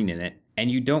bunch of green in it, and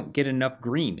you don't get enough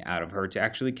green out of her to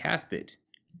actually cast it.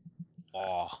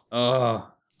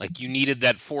 Oh. Like you needed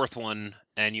that 4th one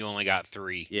and you only got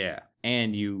 3. Yeah.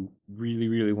 And you really,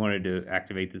 really wanted to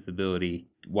activate this ability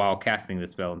while casting the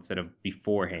spell instead of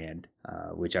beforehand,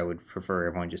 which I would prefer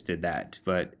everyone just did that.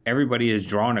 But everybody has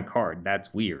drawn a card.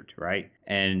 That's weird, right?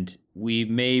 And we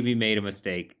maybe made a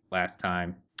mistake last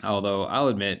time, although I'll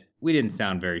admit we didn't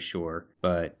sound very sure,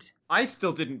 but I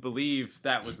still didn't believe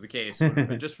that was the case,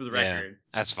 just for the record. Yeah,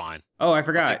 that's fine. Oh, I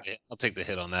forgot. I'll take the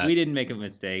hit on that. We didn't make a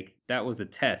mistake. That was a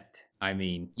test. I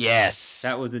mean, yes.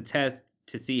 That was a test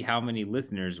to see how many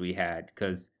listeners we had,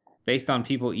 because based on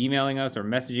people emailing us or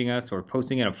messaging us or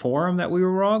posting in a forum that we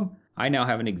were wrong, I now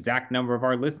have an exact number of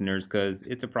our listeners because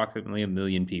it's approximately 1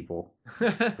 million people who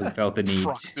felt the need.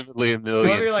 Approximately 1 million.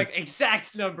 Well, you're like,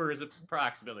 exact number is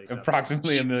approximately.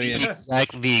 Approximately 1 million.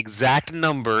 The exact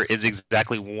number is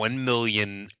exactly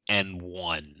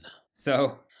 1,000,001.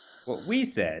 So what we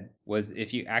said was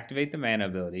if you activate the mana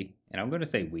ability, and I'm going to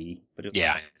say we, but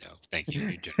yeah, I know. Thank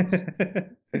you.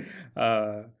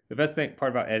 The best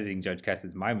part about editing JudgeCast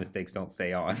is my mistakes don't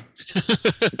stay on.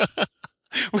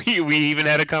 we even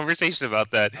had a conversation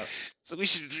about that. So we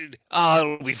should.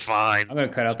 Oh, it'll be fine. I'm going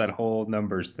to cut out that whole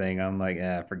numbers thing. I'm like,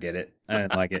 forget it. I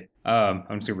didn't like it. I'm just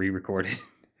going to re-record it.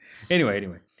 Anyway.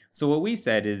 So what we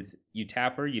said is you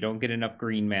tap her, you don't get enough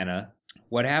green mana,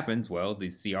 what happens? Well, the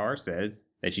CR says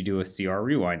that you do a CR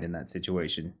rewind in that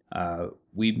situation.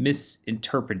 We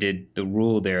misinterpreted the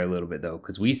rule there a little bit, though,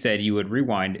 because we said you would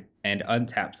rewind and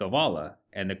untap Selvala,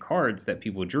 and the cards that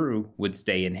people drew would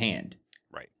stay in hand.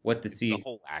 Right. What It's the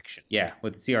whole action. Yeah,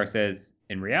 what the CR says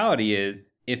in reality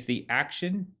is if the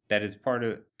action that is part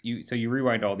of you, so you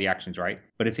rewind all the actions, right?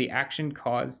 But if the action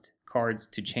caused cards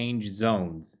to change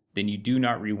zones, then you do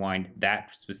not rewind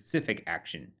that specific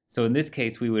action. So in this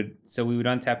case, we would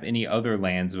untap any other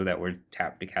lands that were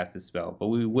tapped to cast a spell, but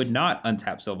we would not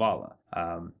untap Selvala.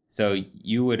 So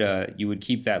you would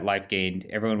keep that life gained.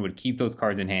 Everyone would keep those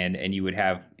cards in hand, and you would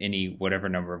have whatever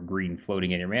number of green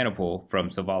floating in your mana pool from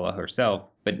Selvala herself,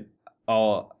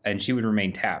 and she would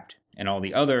remain tapped, and all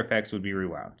the other effects would be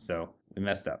rewound. So we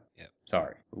messed up. Yep.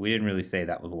 Sorry, but we didn't really say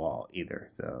that was law either.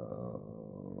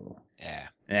 So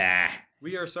yeah.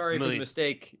 We are sorry for the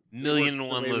mistake. Million and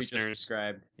one listeners.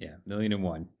 Described. Yeah,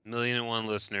 1,000,001. 1,000,001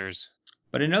 listeners.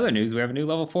 But in other news, we have a new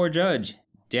level 4 judge,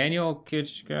 Daniel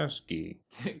Kitschkowski.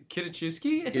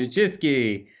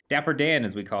 Kitschkowski. Dapper Dan,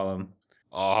 as we call him.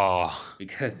 Oh.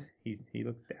 Because he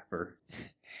looks dapper.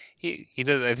 He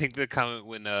does. I think the comment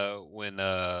when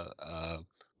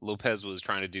Lopez was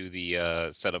trying to do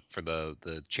the setup for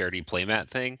the charity playmat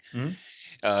thing. Mm-hmm.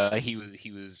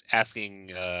 He was asking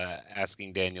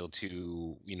Daniel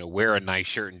to wear a nice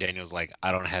shirt, and Daniel's like,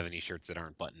 I don't have any shirts that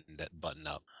aren't buttoned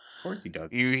up. Of course he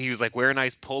does. He was like, wear a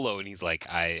nice polo, and he's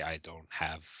like, I don't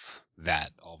have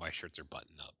that. All my shirts are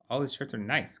buttoned up. All his shirts are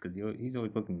nice because he's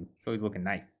always looking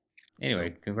nice.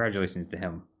 Anyway, congratulations to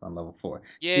him on level 4.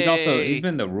 Yay! He's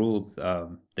been the rules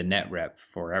the net rep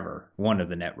forever, one of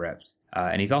the net reps,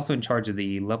 and he's also in charge of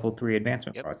the level 3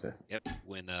 advancement process. Yep.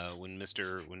 When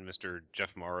Mr.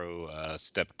 Jeff Morrow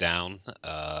stepped down,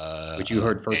 which you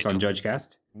heard first on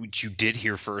JudgeCast, which you did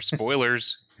hear first.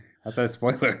 Spoilers. That's a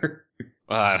spoiler.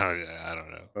 I don't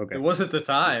know. Okay. It was at the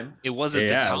time. It was at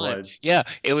the time. It was. Yeah,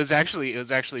 it was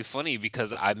actually funny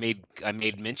because I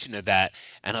made mention of that,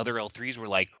 and other L3s were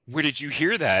like, "Where did you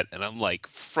hear that?" And I'm like,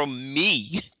 "From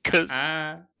me, because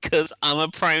I'm a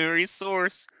primary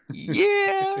source."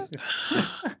 Yeah.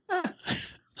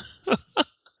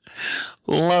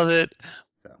 Love it.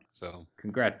 So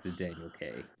congrats to Daniel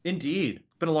K. Indeed.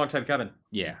 Been a long time coming.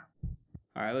 Yeah.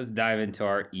 All right, let's dive into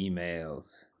our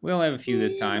emails. We only have a few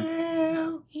this time.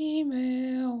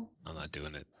 Email. I'm not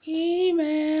doing it.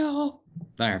 Email. All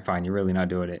right, fine. You're really not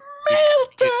doing it.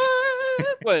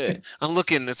 What? I'm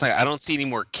looking. It's like I don't see any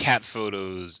more cat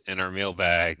photos in our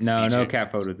mailbag. No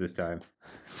cat photos this time.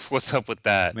 What's up with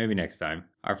that? Maybe next time.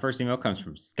 Our first email comes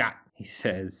from Scott. He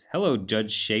says, "Hello,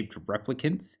 judge-shaped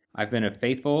replicants. I've been a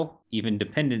faithful, even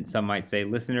dependent, some might say,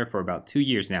 listener for about 2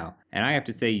 years now, and I have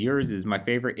to say yours is my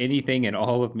favorite anything in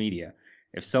all of media.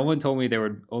 If someone told me there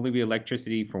would only be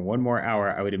electricity for 1 more hour,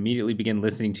 I would immediately begin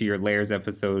listening to your Layers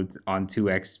episodes on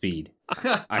 2x speed.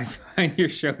 I find your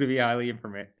show to be highly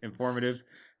informative,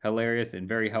 hilarious, and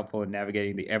very helpful in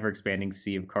navigating the ever-expanding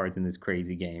sea of cards in this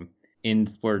crazy game. In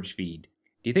Splurge Feed.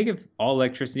 Do you think if all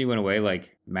electricity went away,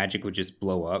 like, Magic would just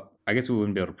blow up? I guess we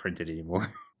wouldn't be able to print it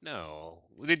anymore. No.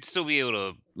 We'd still be able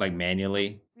to... Like,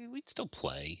 manually? We'd still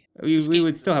play. We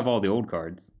would still have all the old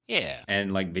cards. Yeah.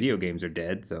 And, like, video games are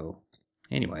dead, so...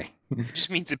 Anyway. It just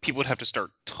means that people would have to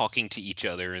start talking to each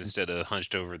other instead of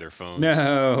hunched over their phones.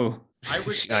 No! I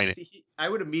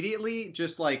would immediately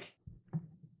just, like,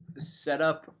 set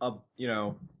up a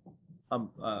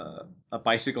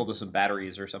bicycle to some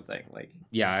batteries or something. Like,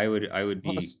 yeah, I would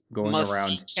be going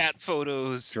around cat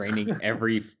photos, draining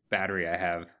every battery I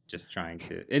have, just trying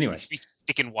to. Anyway, be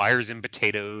sticking wires in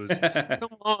potatoes.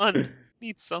 Come on,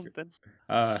 need something.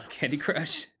 Candy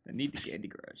Crush. I need the Candy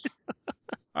Crush.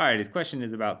 All right, his question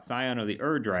is about Scion of the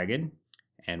Dragon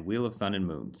and Wheel of Sun and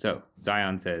Moon. So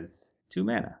Scion says, 2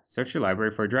 mana. Search your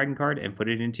library for a dragon card and put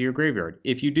it into your graveyard.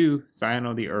 If you do, Scion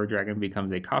of the Dragon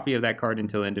becomes a copy of that card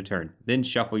until end of turn. Then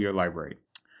shuffle your library.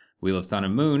 Wheel of Sun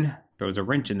and Moon throws a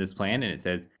wrench in this plan, and it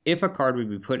says, if a card would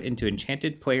be put into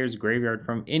enchanted player's graveyard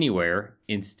from anywhere,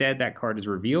 instead that card is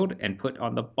revealed and put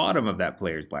on the bottom of that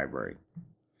player's library.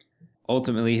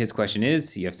 Ultimately, his question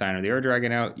is, you have Scion of the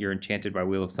Dragon out, you're enchanted by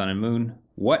Wheel of Sun and Moon.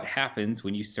 What happens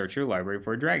when you search your library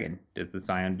for a dragon? Does the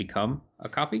Scion become a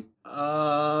copy?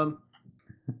 I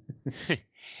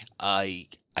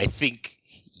think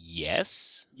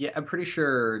yes. Yeah, I'm pretty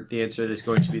sure the answer is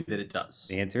going to be that it does.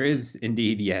 The answer is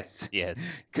indeed yes. Yes.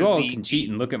 You all can cheat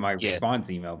and look at my yes.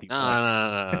 response email. People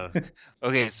No.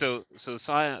 Okay, so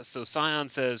Scion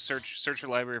says search your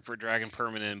library for a dragon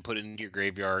permanent and put it into your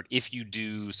graveyard. If you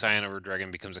do, Scion over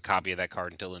Dragon becomes a copy of that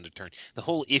card until end of turn. The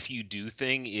whole if you do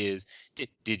thing is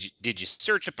did you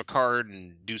search up a card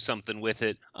and do something with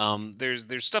it?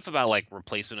 There's stuff about like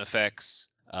replacement effects,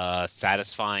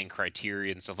 satisfying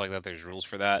criteria and stuff like that. There's rules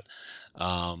for that.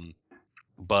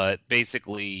 But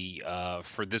basically,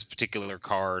 for this particular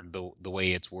card, the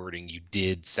way it's wording, you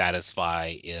did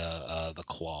satisfy the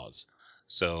clause.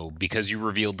 So because you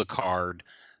revealed the card,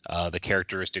 the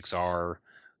characteristics were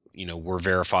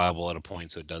verifiable at a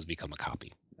point, so it does become a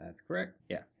copy. That's correct.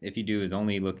 Yeah. If you do is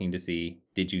only looking to see,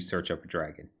 did you search up a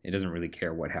dragon? It doesn't really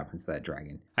care what happens to that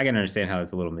dragon. I can understand how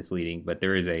it's a little misleading, but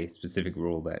there is a specific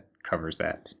rule that covers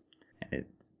that. And it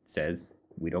says,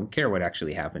 we don't care what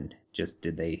actually happened. Just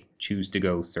did they choose to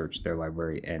go search their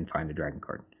library and find a dragon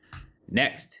card?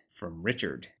 Next, from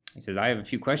Richard. He says, I have a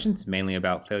few questions, mainly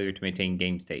about failure to maintain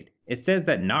game state. It says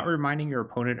that not reminding your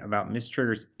opponent about missed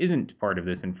triggers isn't part of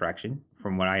this infraction.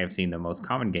 From what I have seen, the most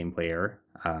common gameplay error.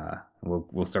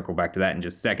 We'll circle back to that in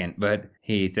just a second. But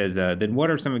he says, then what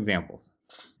are some examples?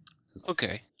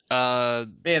 Okay.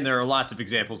 Man, there are lots of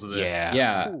examples of this.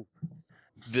 Yeah.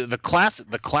 The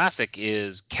classic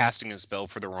is casting a spell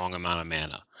for the wrong amount of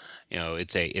mana.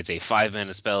 It's a 5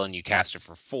 mana spell and you cast it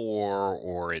for 4,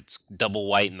 or it's double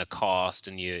white in the cost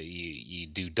and you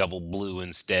do double blue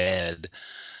instead,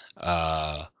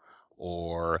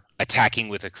 or attacking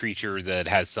with a creature that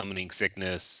has summoning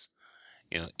sickness.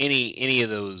 Any of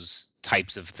those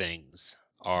types of things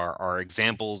are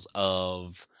examples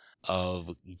of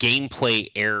gameplay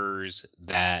errors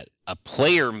that a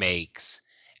player makes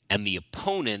and the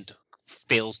opponent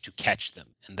fails to catch them,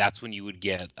 and that's when you would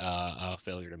get a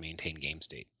failure to maintain game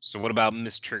state. So what about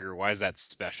mistrigger? Why is that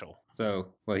special?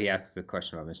 He asks a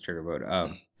question about mistrigger, but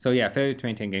failure to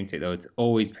maintain game state, though, it's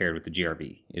always paired with the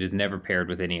GRV. It is never paired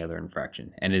with any other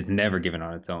infraction, and it's never given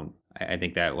on its own. I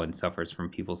think that one suffers from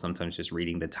people sometimes just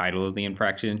reading the title of the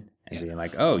infraction and being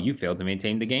like, oh, you failed to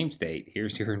maintain the game state.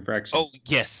 Here's your infraction. Oh,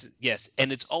 yes.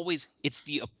 And it's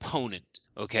the opponent.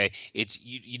 Okay, it's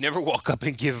you never walk up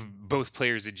and give both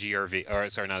players a GRV, or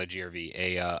sorry, not a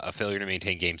GRV, a failure to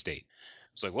maintain game state.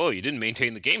 It's like, well, you didn't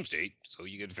maintain the game state, so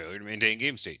you get a failure to maintain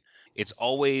game state. It's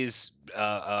always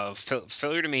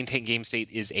failure to maintain game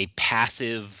state is a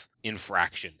passive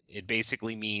infraction. It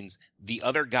basically means the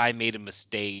other guy made a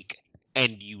mistake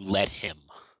and you let him.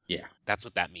 Yeah, that's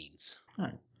what that means. All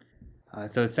right.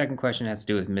 So his second question has to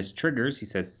do with missed triggers. He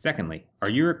says, secondly, are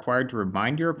you required to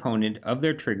remind your opponent of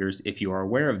their triggers if you are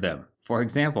aware of them? For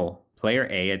example, player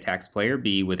A attacks player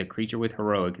B with a creature with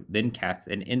heroic, then casts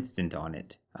an instant on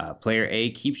it. Player A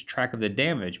keeps track of the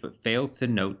damage but fails to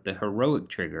note the heroic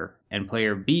trigger, and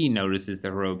player B notices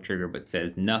the heroic trigger but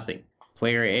says nothing.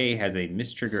 Player A has a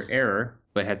mistrigger error,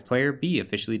 but has player B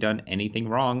officially done anything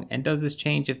wrong, and does this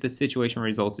change if the situation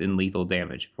results in lethal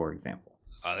damage, for example?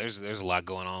 There's a lot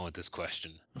going on with this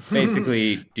question.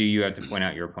 Basically, do you have to point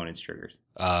out your opponent's triggers?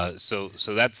 So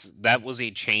that was a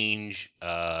change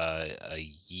a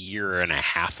year and a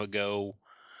half ago.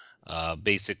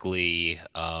 Basically,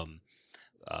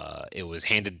 it was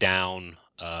handed down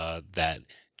that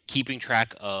keeping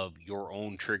track of your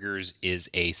own triggers is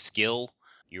a skill.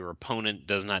 Your opponent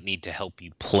does not need to help you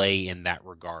play in that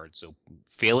regard. So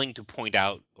failing to point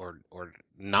out or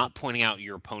not pointing out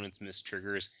your opponent's missed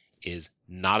triggers is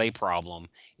not a problem.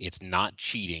 It's not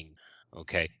cheating.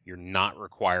 Okay, you're not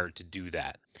required to do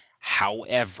that.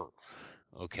 However,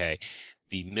 okay,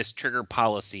 the missed trigger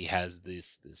policy has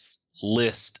this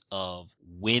list of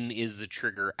when is the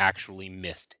trigger actually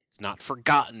missed. It's not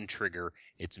forgotten trigger,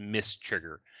 it's missed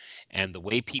trigger. And the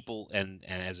way people, and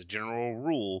as a general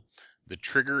rule, the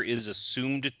trigger is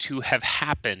assumed to have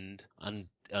happened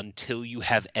until you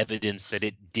have evidence that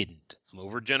it didn't. I'm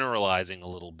overgeneralizing a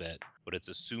little bit, but it's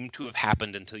assumed to have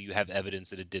happened until you have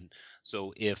evidence that it didn't.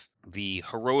 So if the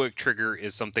heroic trigger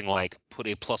is something like put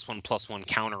a +1/+1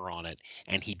 counter on it,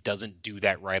 and he doesn't do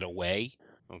that right away,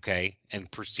 okay,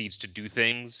 and proceeds to do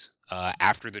things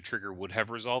after the trigger would have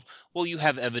resolved, well, you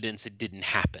have evidence it didn't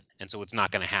happen, and so it's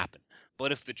not going to happen.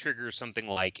 But if the trigger is something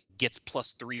like gets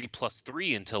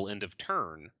 +3/+3 until end of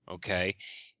turn, okay,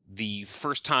 the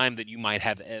first time that you might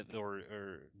have or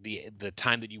the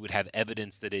time that you would have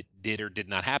evidence that it did or did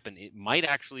not happen, it might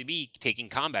actually be taking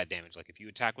combat damage. Like if you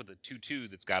attack with a 2/2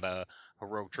 that's got a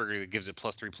heroic trigger that gives it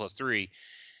 +3/+3,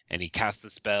 and he casts the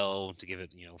spell to give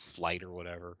it, flight or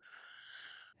whatever,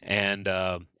 and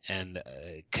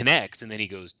connects, and then he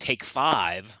goes take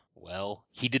 5. Well,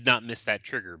 he did not miss that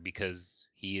trigger because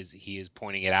he is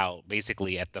pointing it out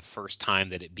basically at the first time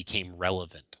that it became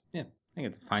relevant. Yeah, I think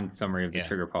it's a fine summary of the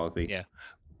trigger policy.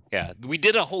 Yeah, we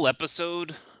did a whole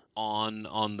episode on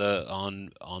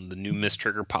the new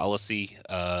mistrigger policy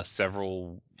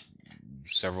several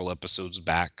episodes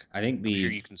back. I think I'm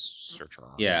sure you can search our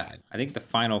archive. I think the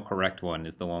final correct one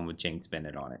is the one with James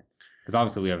Bennett on it. Because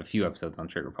obviously we have a few episodes on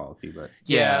trigger policy, but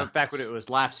back when it was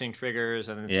lapsing triggers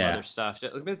and then some other stuff.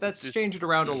 That's changed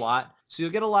around a lot. So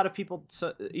you'll get a lot of people.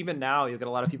 Even now, you'll get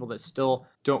a lot of people that still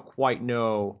don't quite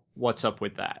know what's up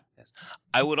with that. Yes.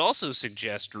 I would also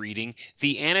suggest reading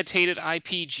the annotated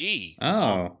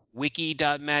IPG.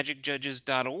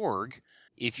 Wiki.magicjudges.org.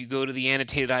 If you go to the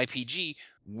annotated IPG,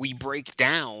 we break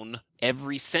down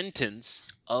every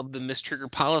sentence of the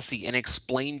mistrigger policy and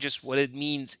explain just what it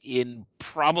means in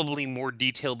probably more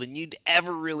detail than you'd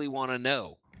ever really want to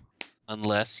know,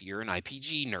 unless you're an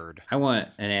IPG nerd. I want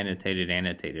an annotated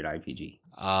IPG.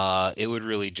 It would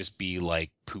really just be like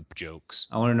poop jokes.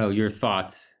 I want to know your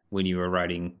thoughts when you were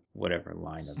writing whatever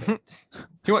line of it.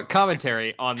 You want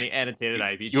commentary on the annotated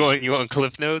IPG? You want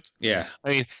cliff notes? Yeah.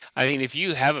 I mean, if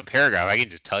you have a paragraph, I can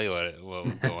just tell you what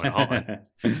was going on.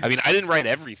 I mean, I didn't write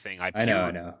everything. I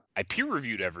know. I peer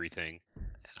reviewed everything.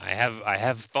 I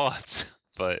have thoughts,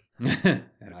 but and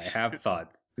I have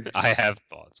thoughts. I have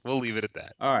thoughts. We'll leave it at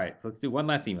that. All right, so let's do one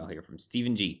last email here from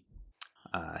Stephen G.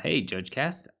 Hey,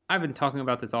 JudgeCast. I've been talking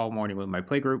about this all morning with my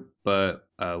playgroup, but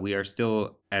we are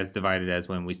still as divided as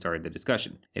when we started the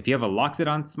discussion. If you have a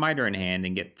Loxodon Smiter in hand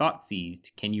and get Thought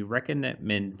Seized, can you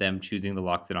recommend them choosing the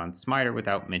Loxodon Smiter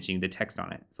without mentioning the text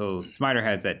on it? So Smiter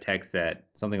has that text that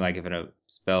something like if a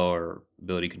spell or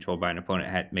ability controlled by an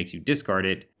opponent makes you discard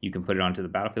it, you can put it onto the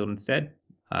battlefield instead.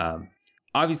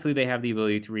 Obviously, they have the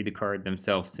ability to read the card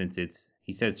themselves since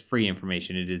he says free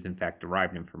information. It is, in fact,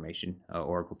 derived information.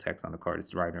 Oracle text on the card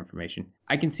is derived information.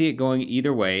 I can see it going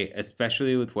either way,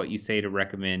 especially with what you say to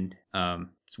recommend.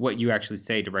 It's what you actually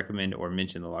say to recommend or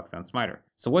mention the Loxodon Smiter.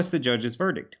 So what's the judge's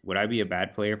verdict? Would I be a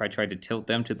bad player if I tried to tilt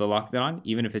them to the Loxodon,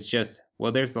 even if it's just,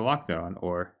 well, there's the Loxodon,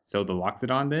 or so the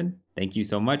Loxodon then? Thank you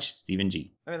so much, Stephen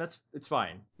G. I mean, it's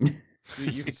fine.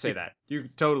 You can say that. You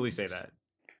can totally say that.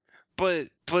 But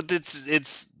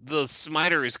it's the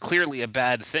Smiter is clearly a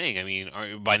bad thing. I mean,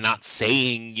 by not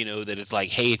saying, that it's like,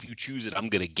 hey, if you choose it, I'm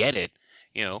gonna get it.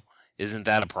 Isn't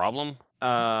that a problem?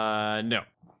 No.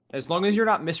 As long as you're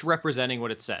not misrepresenting what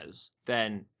it says,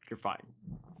 then you're fine.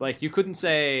 Like you could not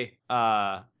say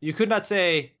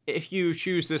if you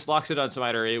choose this Loxodon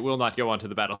Smiter, it will not go onto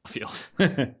the battlefield.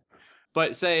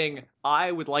 But saying,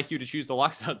 I would like you to choose the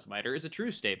Loxodon Smiter is a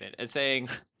true statement. And saying,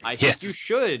 I think you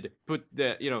should put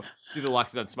do the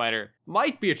Loxodon Smiter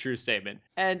might be a true statement.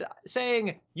 And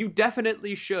saying, you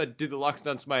definitely should do the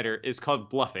Loxodon Smiter is called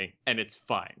bluffing, and it's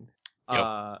fine.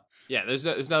 Yep.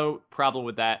 There's no problem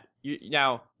with that. You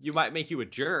might make you a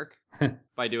jerk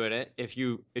by doing it if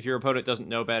your opponent doesn't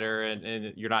know better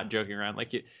and you're not joking around. I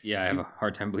have a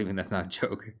hard time believing that's not a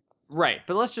joke. Right,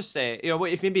 but let's just say,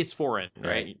 if maybe it's foreign,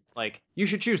 right? Like, you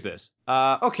should choose this.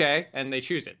 Okay, and they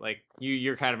choose it. Like,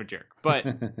 you're kind of a jerk. But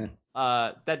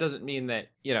that doesn't mean that,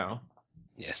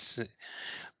 Yes.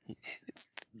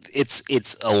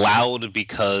 It's allowed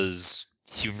because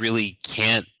you really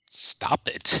can't stop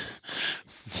it.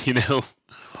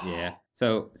 Yeah.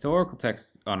 So Oracle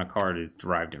text on a card is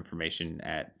derived information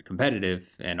at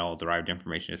competitive, and all derived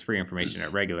information is free information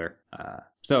at regular.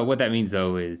 So what that means,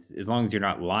 though, is as long as you're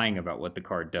not lying about what the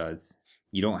card does,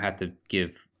 you don't have to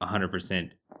give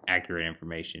 100% accurate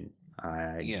information.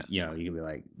 You can be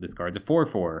like, this card's a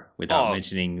 4/4 without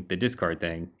mentioning the discard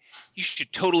thing. You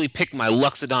should totally pick my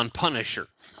Loxodon Punisher.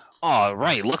 Oh,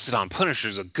 right, Loxodon Punisher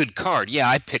is a good card. Yeah,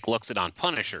 I pick Loxodon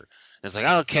Punisher. And it's like,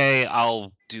 okay,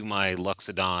 I'll do my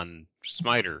Loxodon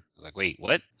Smiter. Like, wait,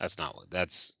 what? That's not what.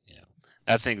 That's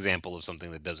an example of something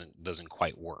that doesn't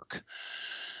quite work.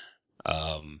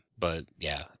 But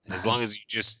yeah, as long as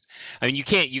you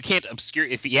can't obscure.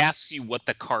 If he asks you what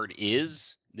the card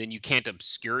is, then you can't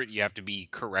obscure it. You have to be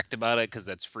correct about it because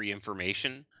that's free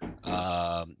information.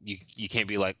 You can't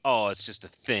be like, oh, it's just a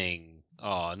thing.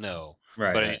 Oh no.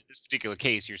 Right. But in this particular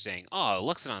case, you're saying, oh,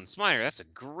 Loxodon Smiter, that's a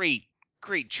great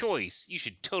choice. You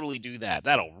should totally do that.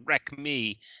 That'll wreck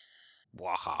me.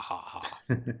 Wahaha.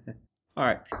 All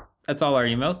right. That's all our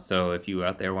emails. So if you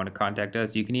out there want to contact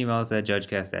us, you can email us at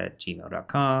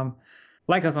judgecast@gmail.com.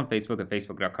 Like us on Facebook at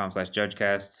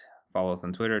facebook.com/judgecast. Follow us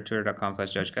on Twitter,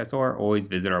 twitter.com/judgecast, or always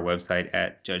visit our website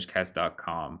at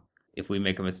judgecast.com. If we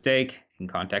make a mistake, you can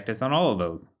contact us on all of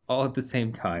those, all at the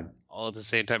same time. all at the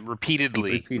same time,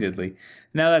 repeatedly. Repeatedly.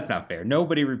 No, that's not fair. No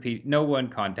one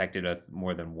contacted us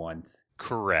more than once,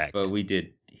 Correct. but we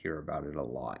did hear about it a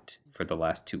lot for the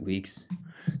last 2 weeks.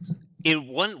 In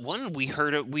one we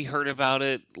heard about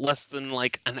it less than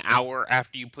like an hour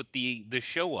after you put the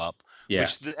show up. Yeah.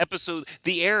 Which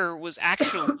the error was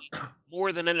actually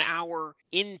more than an hour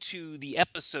into the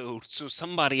episode, so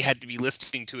somebody had to be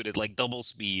listening to it at like double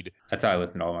speed. That's how I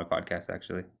listen to all my podcasts,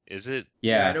 actually. Is it?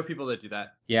 Yeah. I know people that do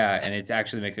that. Yeah, and it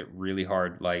actually makes it really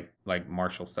hard. Like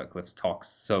Marshall Sutcliffe talks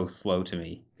so slow to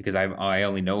me because I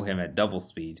only know him at double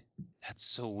speed. That's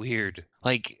so weird.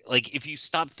 Like if you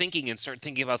stop thinking and start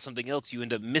thinking about something else, you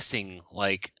end up missing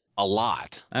like a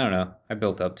lot. I don't know. I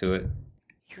built up to it.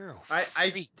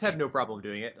 I have no problem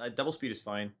doing it. Double speed is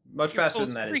fine. Much You're faster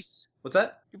both than that freaks. is. What's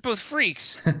that? You're both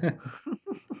freaks.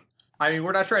 I mean,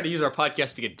 we're not trying to use our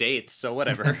podcast to get dates, so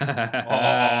whatever.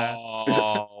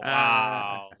 Oh,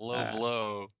 wow.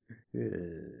 Low.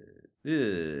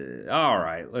 All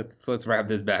right, let's wrap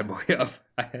this bad boy up.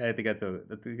 I think that's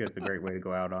a great way to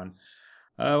go out on.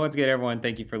 Once again, everyone,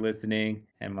 thank you for listening,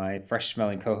 and my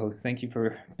fresh-smelling co-host, thank you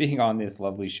for being on this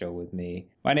lovely show with me.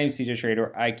 My name's CJ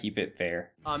Schrader. I keep it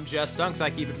fair. I'm Jess Dunks. I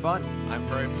keep it fun. I'm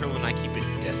Brian Prill, and I keep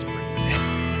it desperate.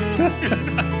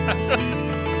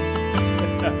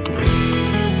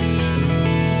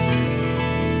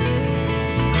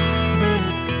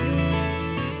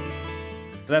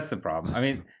 That's the problem. I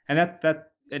mean, and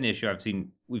that's an issue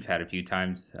we've had a few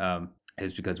times,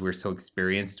 is because we're so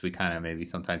experienced, we kind of maybe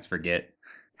sometimes forget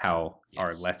how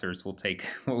our lessers will take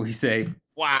what we say.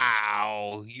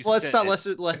 Wow. It's not less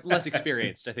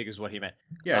experienced, I think is what he meant.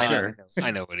 Yeah, sure. I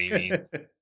know what he means.